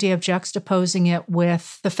like the idea of juxtaposing it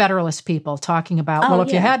with the Federalist people talking about,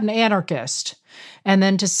 if you had an anarchist, and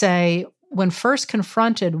then to say, when first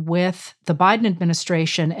confronted with the Biden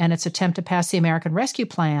administration and its attempt to pass the American Rescue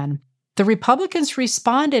Plan, the Republicans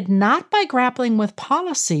responded not by grappling with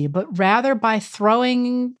policy, but rather by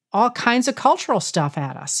throwing all kinds of cultural stuff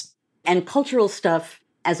at us. And cultural stuff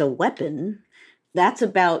as a weapon, that's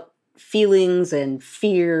about feelings and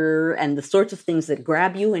fear and the sorts of things that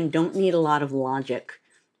grab you and don't need a lot of logic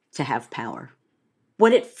to have power.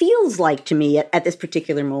 What it feels like to me at this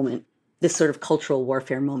particular moment, this sort of cultural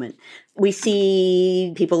warfare moment, we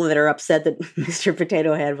see people that are upset that Mr.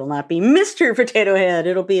 Potato Head will not be Mr. Potato Head.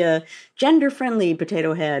 It'll be a gender-friendly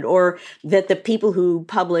Potato Head. Or that the people who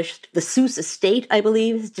published the Seuss estate, I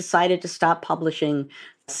believe, has decided to stop publishing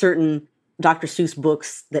certain Dr. Seuss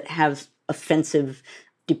books that have offensive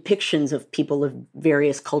depictions of people of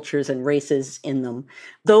various cultures and races in them.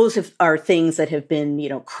 Those are things that have been,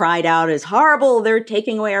 cried out as horrible. They're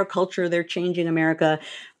taking away our culture. They're changing America,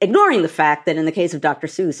 ignoring the fact that in the case of Dr.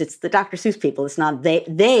 Seuss, it's the Dr. Seuss people. It's not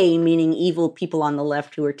they meaning evil people on the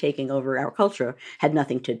left who are taking over our culture, had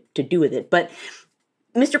nothing to do with it. But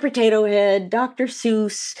Mr. Potato Head, Dr.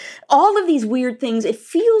 Seuss, all of these weird things, it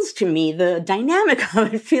feels to me, the dynamic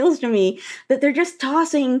of it feels to me that they're just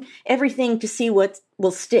tossing everything to see what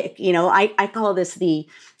will stick. I call this the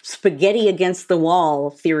spaghetti against the wall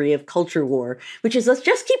theory of culture war, which is let's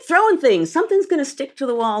just keep throwing things. Something's going to stick to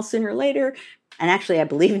the wall sooner or later. And actually, I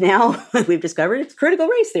believe now we've discovered it's critical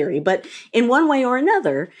race theory. But in one way or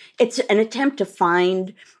another, it's an attempt to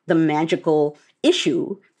find the magical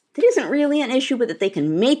issue that isn't really an issue, but that they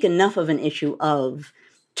can make enough of an issue of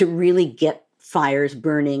to really get fires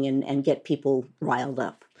burning and get people riled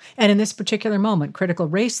up. And in this particular moment, critical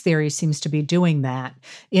race theory seems to be doing that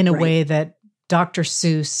in a way that Dr.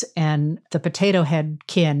 Seuss and the Potato Head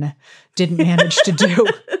kin didn't manage to do.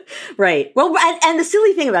 Right. Well, and the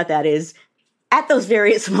silly thing about that is, at those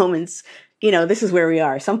various moments, this is where we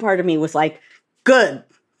are. Some part of me was like, good.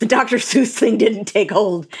 The Dr. Seuss thing didn't take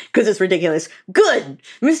hold because it's ridiculous. Good.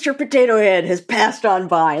 Mr. Potato Head has passed on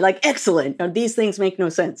by. Like, excellent. Now, these things make no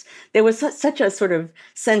sense. There was such a sort of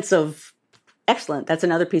sense of, excellent. That's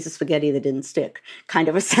another piece of spaghetti that didn't stick. Kind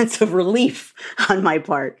of a sense of relief on my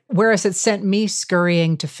part. Whereas it sent me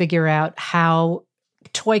scurrying to figure out how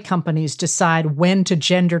toy companies decide when to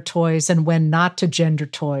gender toys and when not to gender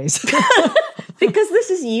toys. Because this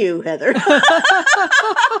is you, Heather.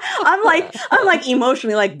 I'm like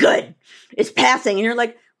emotionally like, good, it's passing. And you're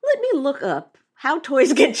like, let me look up how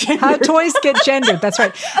toys get gendered. How toys get gendered. That's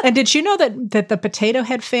right. And did you know that the Potato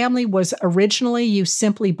Head family was originally, you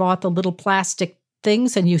simply bought the little plastic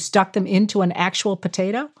things and you stuck them into an actual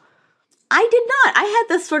potato? I did not. I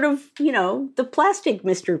had this sort of, the plastic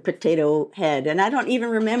Mr. Potato Head, and I don't even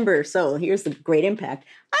remember. So here's the great impact.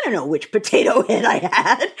 I don't know which potato head I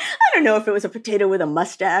had. I don't know if it was a potato with a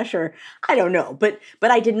mustache or I don't know. But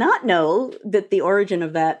I did not know that the origin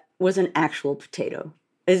of that was an actual potato.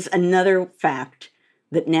 Is another fact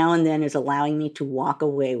that now and then is allowing me to walk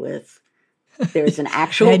away with. There's an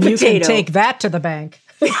actual and potato. And you can take that to the bank.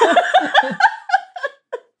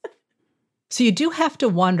 So you do have to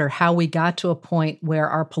wonder how we got to a point where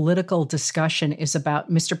our political discussion is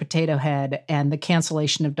about Mr. Potato Head and the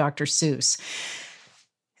cancellation of Dr. Seuss.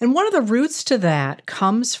 And one of the roots to that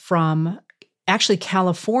comes from actually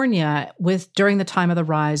California during the time of the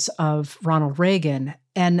rise of Ronald Reagan.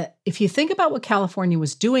 And if you think about what California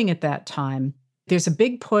was doing at that time, there's a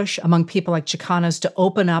big push among people like Chicanos to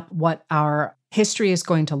open up what our history is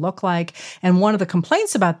going to look like. And one of the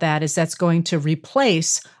complaints about that is that's going to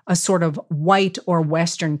replace a sort of white or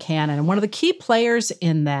Western canon. And one of the key players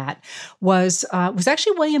in that was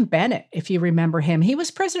actually William Bennett, if you remember him. He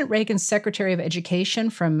was President Reagan's Secretary of Education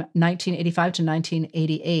from 1985 to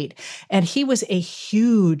 1988. And he was a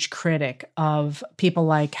huge critic of people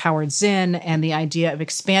like Howard Zinn and the idea of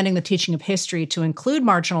expanding the teaching of history to include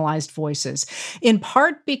marginalized voices, in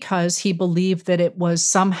part because he believed that it was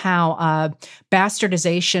somehow a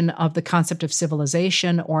bastardization of the concept of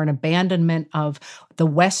civilization or an abandonment of the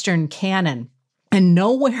Western canon. And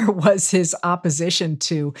nowhere was his opposition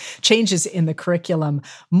to changes in the curriculum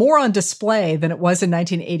more on display than it was in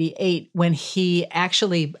 1988 when he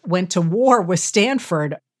actually went to war with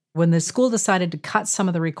Stanford, when the school decided to cut some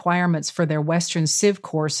of the requirements for their Western Civ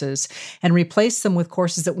courses and replace them with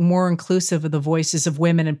courses that were more inclusive of the voices of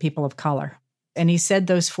women and people of color. And he said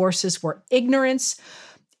those forces were ignorance,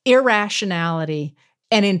 irrationality,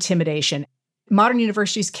 and intimidation. Modern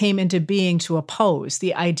universities came into being to oppose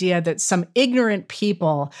the idea that some ignorant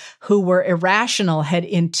people who were irrational had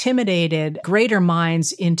intimidated greater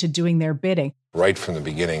minds into doing their bidding. Right from the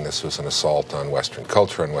beginning, this was an assault on Western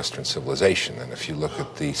culture and Western civilization. And if you look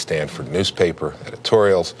at the Stanford newspaper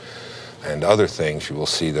editorials and other things, you will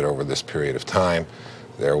see that over this period of time,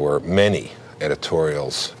 there were many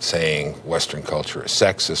editorials saying Western culture is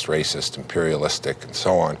sexist, racist, imperialistic, and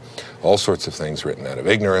so on. All sorts of things written out of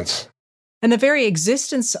ignorance. And the very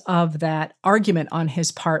existence of that argument on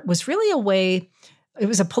his part was really a way, it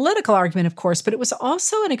was a political argument, of course, but it was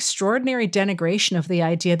also an extraordinary denigration of the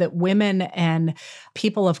idea that women and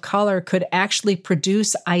people of color could actually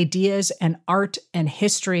produce ideas and art and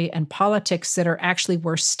history and politics that are actually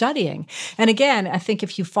worth studying. And again, I think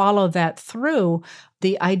if you follow that through,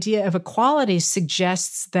 the idea of equality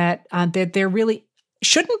suggests that there really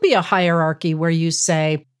shouldn't be a hierarchy where you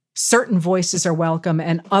say, certain voices are welcome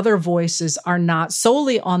and other voices are not,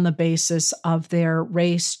 solely on the basis of their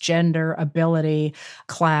race, gender, ability,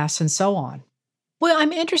 class, and so on. Well,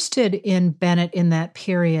 I'm interested in Bennett in that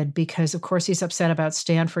period because, of course, he's upset about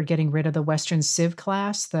Stanford getting rid of the Western Civ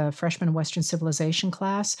class, the freshman Western Civilization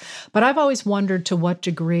class. But I've always wondered to what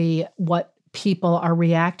degree what people are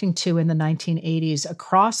reacting to in the 1980s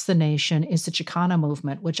across the nation is the Chicano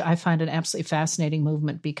movement, which I find an absolutely fascinating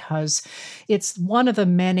movement because it's one of the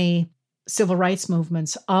many civil rights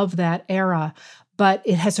movements of that era, but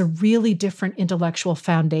it has a really different intellectual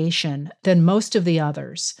foundation than most of the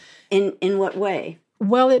others. In what way?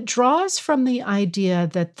 Well, it draws from the idea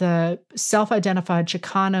that the self-identified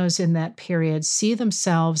Chicanos in that period see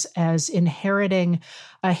themselves as inheriting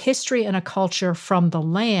a history and a culture from the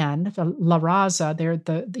land, the La Raza, they're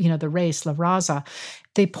the race, La Raza.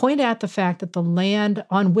 They point out the fact that the land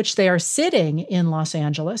on which they are sitting in Los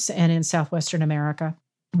Angeles and in southwestern America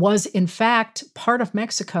was in fact part of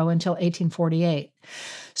Mexico until 1848.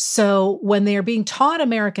 So when they are being taught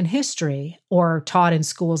American history or taught in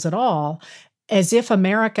schools at all, as if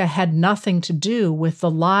America had nothing to do with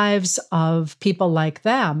the lives of people like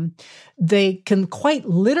them, they can quite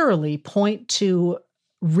literally point to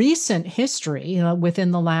recent history,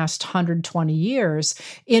 within the last 120 years,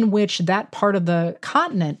 in which that part of the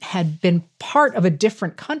continent had been part of a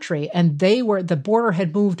different country, and the border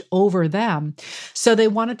had moved over them. So they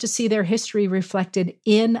wanted to see their history reflected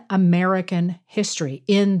in American history,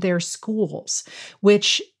 in their schools,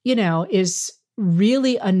 which, is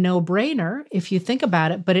really a no-brainer if you think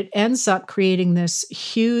about it, but it ends up creating this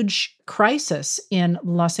huge crisis in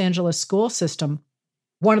Los Angeles school system.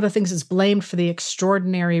 One of the things that's blamed for the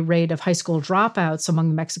extraordinary rate of high school dropouts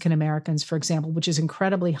among Mexican Americans, for example, which is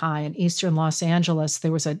incredibly high in eastern Los Angeles,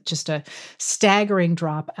 there was just a staggering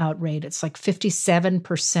dropout rate. It's like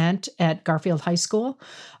 57% at Garfield High School,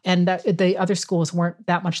 and the other schools weren't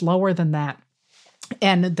that much lower than that.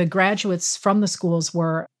 And the graduates from the schools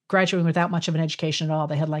were graduating without much of an education at all.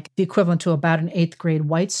 They had like the equivalent to about an 8th grade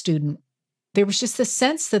white student. There was just this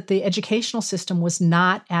sense that the educational system was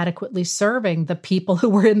not adequately serving the people who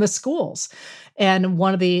were in the schools. And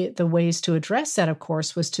one of the ways to address that, of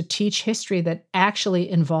course, was to teach history that actually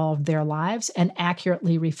involved their lives and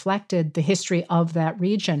accurately reflected the history of that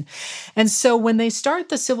region. And so when they start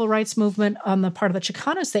the civil rights movement on the part of the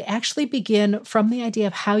Chicanos, they actually begin from the idea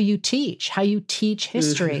of how you teach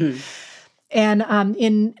history. Mm-hmm. And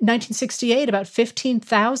in 1968, about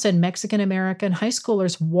 15,000 Mexican-American high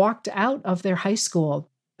schoolers walked out of their high school.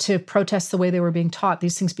 to protest the way they were being taught.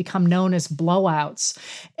 These things become known as blowouts.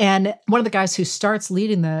 And one of the guys who starts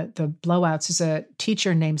leading the blowouts is a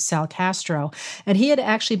teacher named Sal Castro. And he had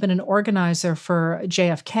actually been an organizer for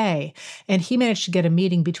JFK. And he managed to get a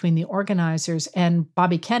meeting between the organizers and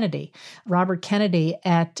Bobby Kennedy, Robert Kennedy,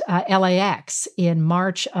 at LAX in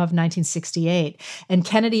March of 1968. And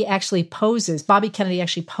Bobby Kennedy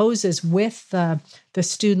actually poses with the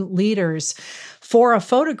student leaders for a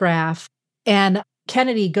photograph. And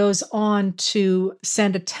Kennedy goes on to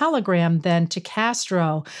send a telegram then to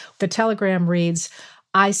Castro. The telegram reads,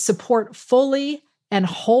 "I support fully and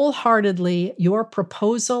wholeheartedly your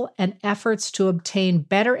proposal and efforts to obtain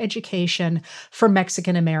better education for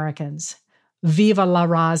Mexican Americans. Viva la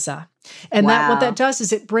Raza." And what that does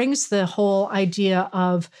is it brings the whole idea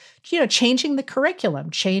of, changing the curriculum,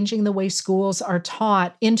 changing the way schools are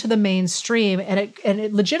taught into the mainstream, and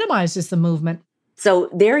it legitimizes the movement. So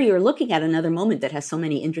there you're looking at another moment that has so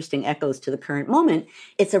many interesting echoes to the current moment.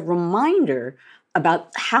 It's a reminder about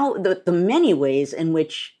how the many ways in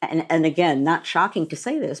which, and again, not shocking to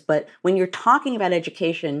say this, but when you're talking about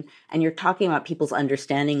education and you're talking about people's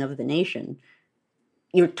understanding of the nation,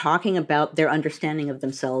 you're talking about their understanding of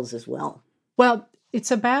themselves as well. Well,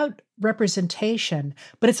 it's about representation,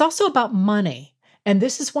 but it's also about money. And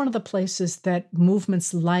this is one of the places that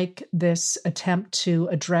movements like this attempt to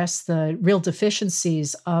address the real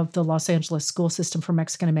deficiencies of the Los Angeles school system for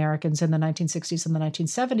Mexican Americans in the 1960s and the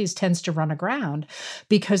 1970s tends to run aground,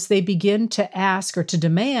 because they begin to ask or to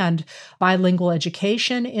demand bilingual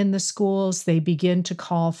education in the schools. They begin to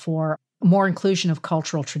call for more inclusion of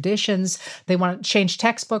cultural traditions. They want to change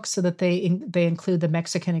textbooks so that they include the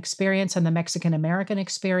Mexican experience and the Mexican American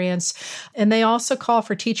experience. And they also call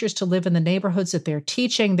for teachers to live in the neighborhoods that they're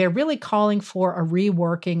teaching. They're really calling for a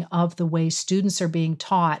reworking of the way students are being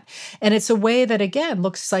taught. And it's a way that, again,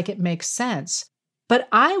 looks like it makes sense. But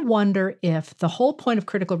I wonder if the whole point of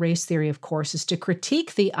critical race theory, of course, is to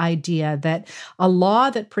critique the idea that a law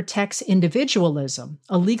that protects individualism,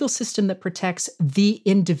 a legal system that protects the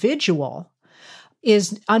individual,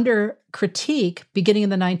 is under critique beginning in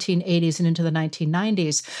the 1980s and into the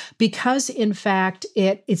 1990s, because, in fact,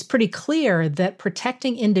 it's pretty clear that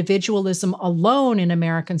protecting individualism alone in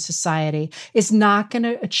American society is not going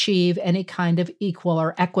to achieve any kind of equal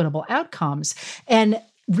or equitable outcomes. And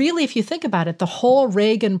really, if you think about it, the whole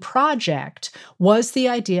Reagan project was the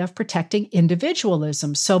idea of protecting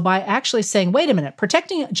individualism. So by actually saying, wait a minute,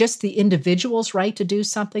 protecting just the individual's right to do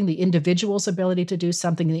something, the individual's ability to do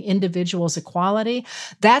something, the individual's equality,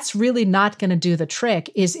 that's really not going to do the trick,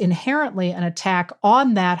 is inherently an attack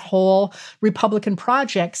on that whole Republican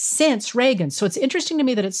project since Reagan. So it's interesting to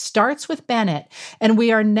me that it starts with Bennett, and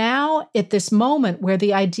we are now at this moment where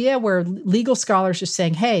the idea where legal scholars are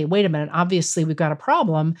saying, hey, wait a minute, obviously we've got a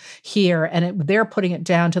problem here, and they're putting it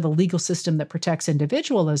down to the legal system that protects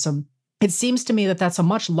individualism. It seems to me that that's a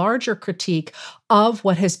much larger critique of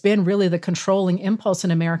what has been really the controlling impulse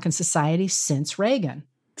in American society since Reagan.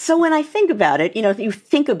 So when I think about it, if you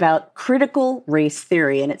think about critical race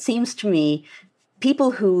theory, and it seems to me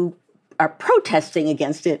people who are protesting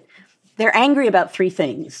against it, they're angry about three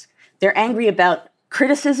things. They're angry about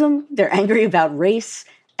criticism, they're angry about race,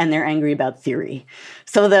 and they're angry about theory.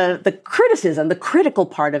 So the criticism, the critical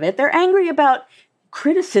part of it, they're angry about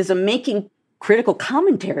criticism making critical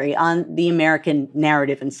commentary on the American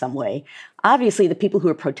narrative in some way. Obviously, the people who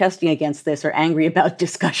are protesting against this are angry about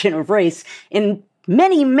discussion of race in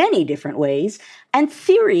many, many different ways. And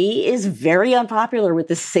theory is very unpopular with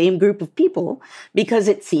the same group of people because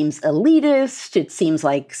it seems elitist. It seems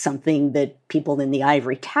like something that people in the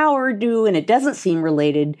ivory tower do, and it doesn't seem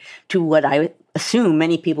related to what I assume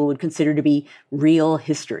many people would consider to be real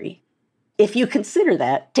history. If you consider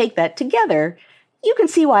that, take that together, you can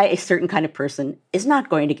see why a certain kind of person is not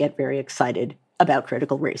going to get very excited about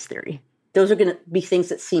critical race theory. Those are going to be things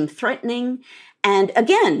that seem threatening, and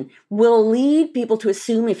again, will lead people to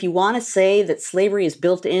assume, if you want to say that slavery is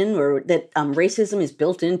built in, or that racism is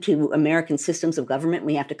built into American systems of government,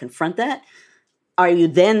 we have to confront that. Are you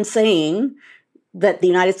then saying that the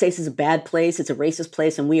United States is a bad place, it's a racist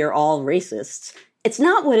place, and we are all racists? It's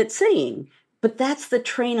not what it's saying, but that's the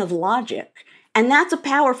train of logic. And that's a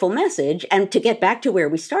powerful message. And to get back to where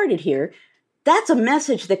we started here, that's a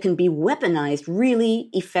message that can be weaponized really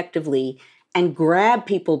effectively and grab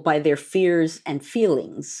people by their fears and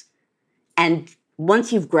feelings. And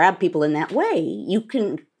once you've grabbed people in that way, you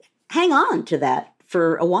can hang on to that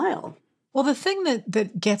for a while. Well, the thing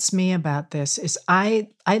that gets me about this is I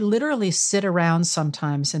literally sit around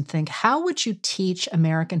sometimes and think, how would you teach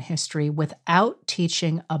American history without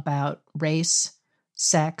teaching about race,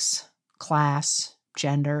 sex, class,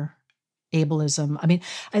 gender, ableism. I mean,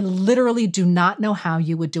 I literally do not know how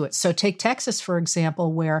you would do it. So take Texas, for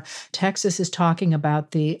example, where Texas is talking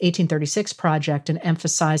about the 1836 project and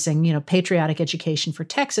emphasizing, patriotic education for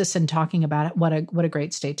Texas and talking about what a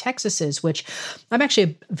great state Texas is, which I'm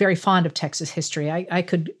actually very fond of Texas history. I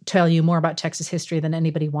could tell you more about Texas history than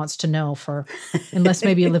anybody wants to know unless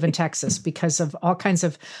maybe you live in Texas, because of all kinds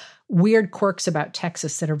of weird quirks about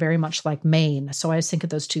Texas that are very much like Maine. So I always think of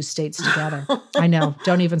those two states together. I know.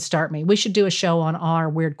 Don't even start me. We should do a show on our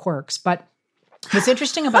weird quirks. But what's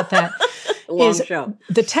interesting about that is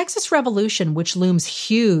the Texas Revolution, which looms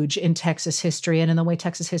huge in Texas history and in the way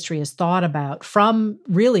Texas history is thought about from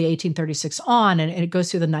really 1836 on. And it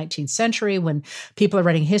goes through the 19th century when people are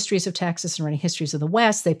writing histories of Texas and writing histories of the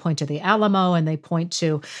West. They point to the Alamo and they point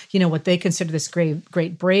to, what they consider this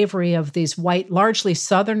great bravery of these white, largely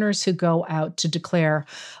Southerners who go out to declare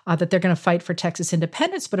that they're going to fight for Texas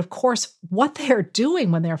independence. But of course, what they are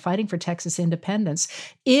doing when they're fighting for Texas independence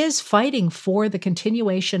is fighting for the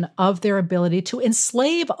continuation of their ability to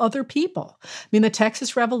enslave other people. I mean, the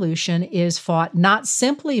Texas Revolution is fought not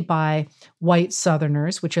simply by white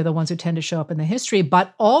Southerners, which are the ones who tend to show up in the history,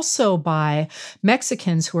 but also by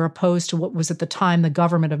Mexicans who are opposed to what was at the time the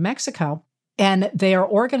government of Mexico. And they are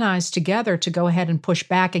organized together to go ahead and push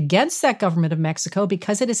back against that government of Mexico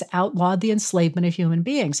because it has outlawed the enslavement of human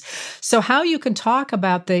beings. So how you can talk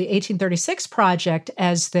about the 1836 project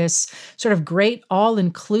as this sort of great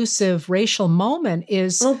all-inclusive racial moment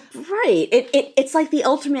is... Well, right. It's like the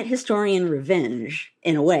ultimate historian revenge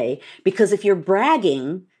in a way, because if you're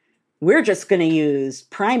bragging, we're just going to use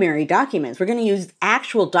primary documents. We're going to use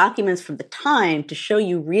actual documents from the time to show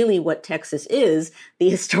you really what Texas is. The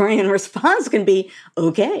historian response can be,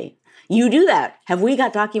 okay, you do that. Have we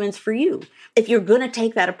got documents for you? If you're going to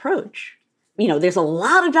take that approach, there's a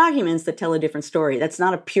lot of documents that tell a different story. That's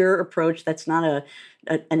not a pure approach. That's not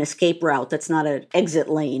an escape route. That's not an exit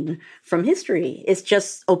lane from history. It's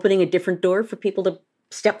just opening a different door for people to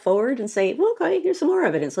step forward and say, well, okay, here's some more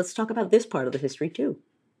evidence. Let's talk about this part of the history too.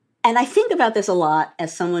 And I think about this a lot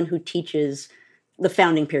as someone who teaches the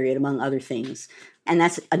founding period, among other things. And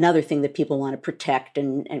that's another thing that people want to protect.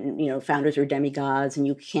 And founders are demigods, and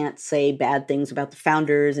you can't say bad things about the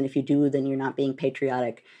founders. And if you do, then you're not being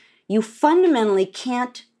patriotic. You fundamentally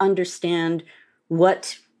can't understand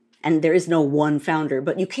and there is no one founder,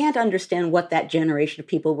 but you can't understand what that generation of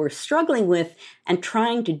people were struggling with and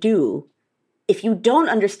trying to do if you don't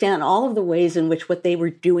understand all of the ways in which what they were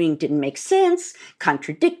doing didn't make sense,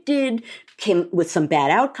 contradicted, came with some bad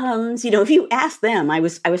outcomes. If you ask them, I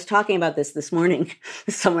was talking about this morning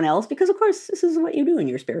with someone else, because of course this is what you do in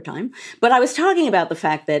your spare time. But I was talking about the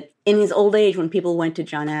fact that in his old age, when people went to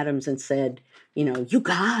John Adams and said, you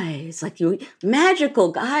guys, like you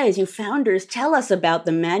magical guys, you founders, tell us about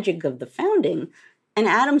the magic of the founding. And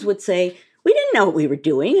Adams would say, we didn't know what we were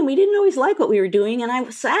doing, and we didn't always like what we were doing. And I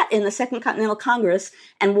sat in the Second Continental Congress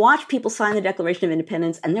and watched people sign the Declaration of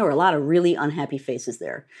Independence, and there were a lot of really unhappy faces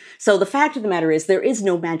there. So the fact of the matter is there is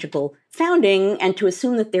no magical founding, and to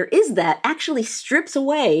assume that there is that actually strips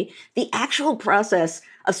away the actual process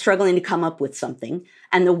of struggling to come up with something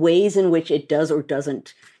and the ways in which it does or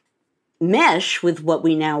doesn't mesh with what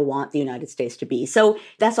we now want the United States to be. So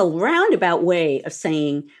that's a roundabout way of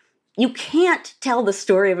saying you can't tell the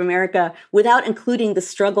story of America without including the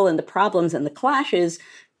struggle and the problems and the clashes,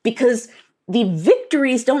 because the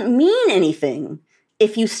victories don't mean anything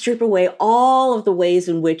if you strip away all of the ways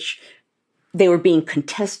in which they were being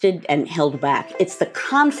contested and held back. It's the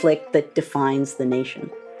conflict that defines the nation.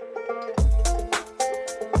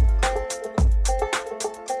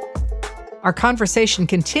 Our conversation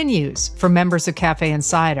continues for members of Cafe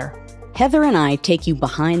Insider. Heather and I take you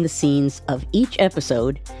behind the scenes of each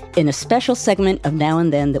episode in a special segment of Now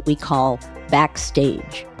and Then that we call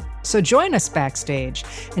Backstage. So join us backstage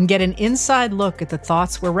and get an inside look at the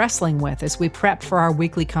thoughts we're wrestling with as we prep for our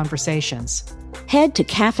weekly conversations. Head to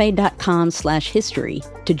cafe.com/history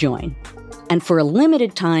to join. And for a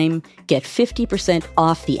limited time, get 50%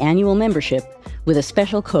 off the annual membership with a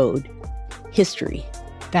special code, HISTORY.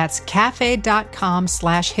 That's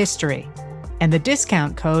cafe.com/history. And the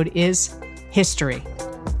discount code is HISTORY.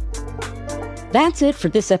 That's it for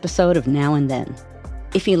this episode of Now and Then.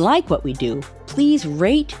 If you like what we do, please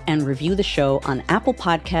rate and review the show on Apple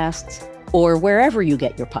Podcasts or wherever you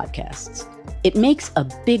get your podcasts. It makes a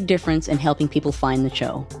big difference in helping people find the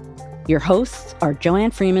show. Your hosts are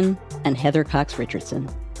Joanne Freeman and Heather Cox Richardson.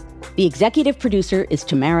 The executive producer is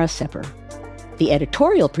Tamara Sepper. The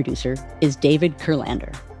editorial producer is David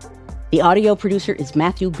Kurlander. The audio producer is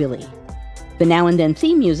Matthew Billy. The Now and Then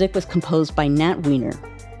theme music was composed by Nat Weiner.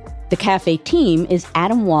 The Cafe team is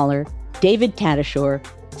Adam Waller, David Tatasciore,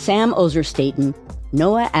 Sam Ozer-Staten,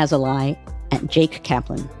 Noah Azulai, and Jake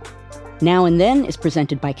Kaplan. Now and Then is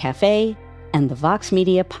presented by Cafe and the Vox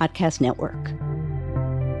Media Podcast Network.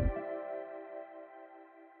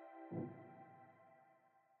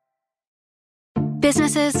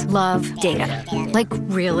 Businesses love data. Like,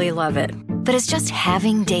 really love it. But is just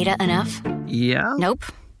having data enough? Yeah? Nope.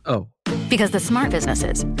 Oh. Because the smart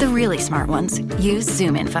businesses, the really smart ones, use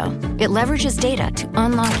ZoomInfo. It leverages data to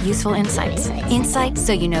unlock useful insights. Insights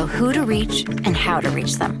so you know who to reach and how to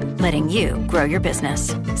reach them, letting you grow your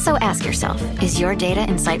business. So ask yourself, is your data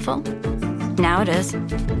insightful? Now it is.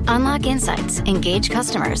 Unlock insights, engage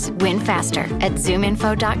customers, win faster at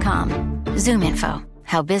ZoomInfo.com. ZoomInfo,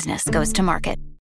 how business goes to market.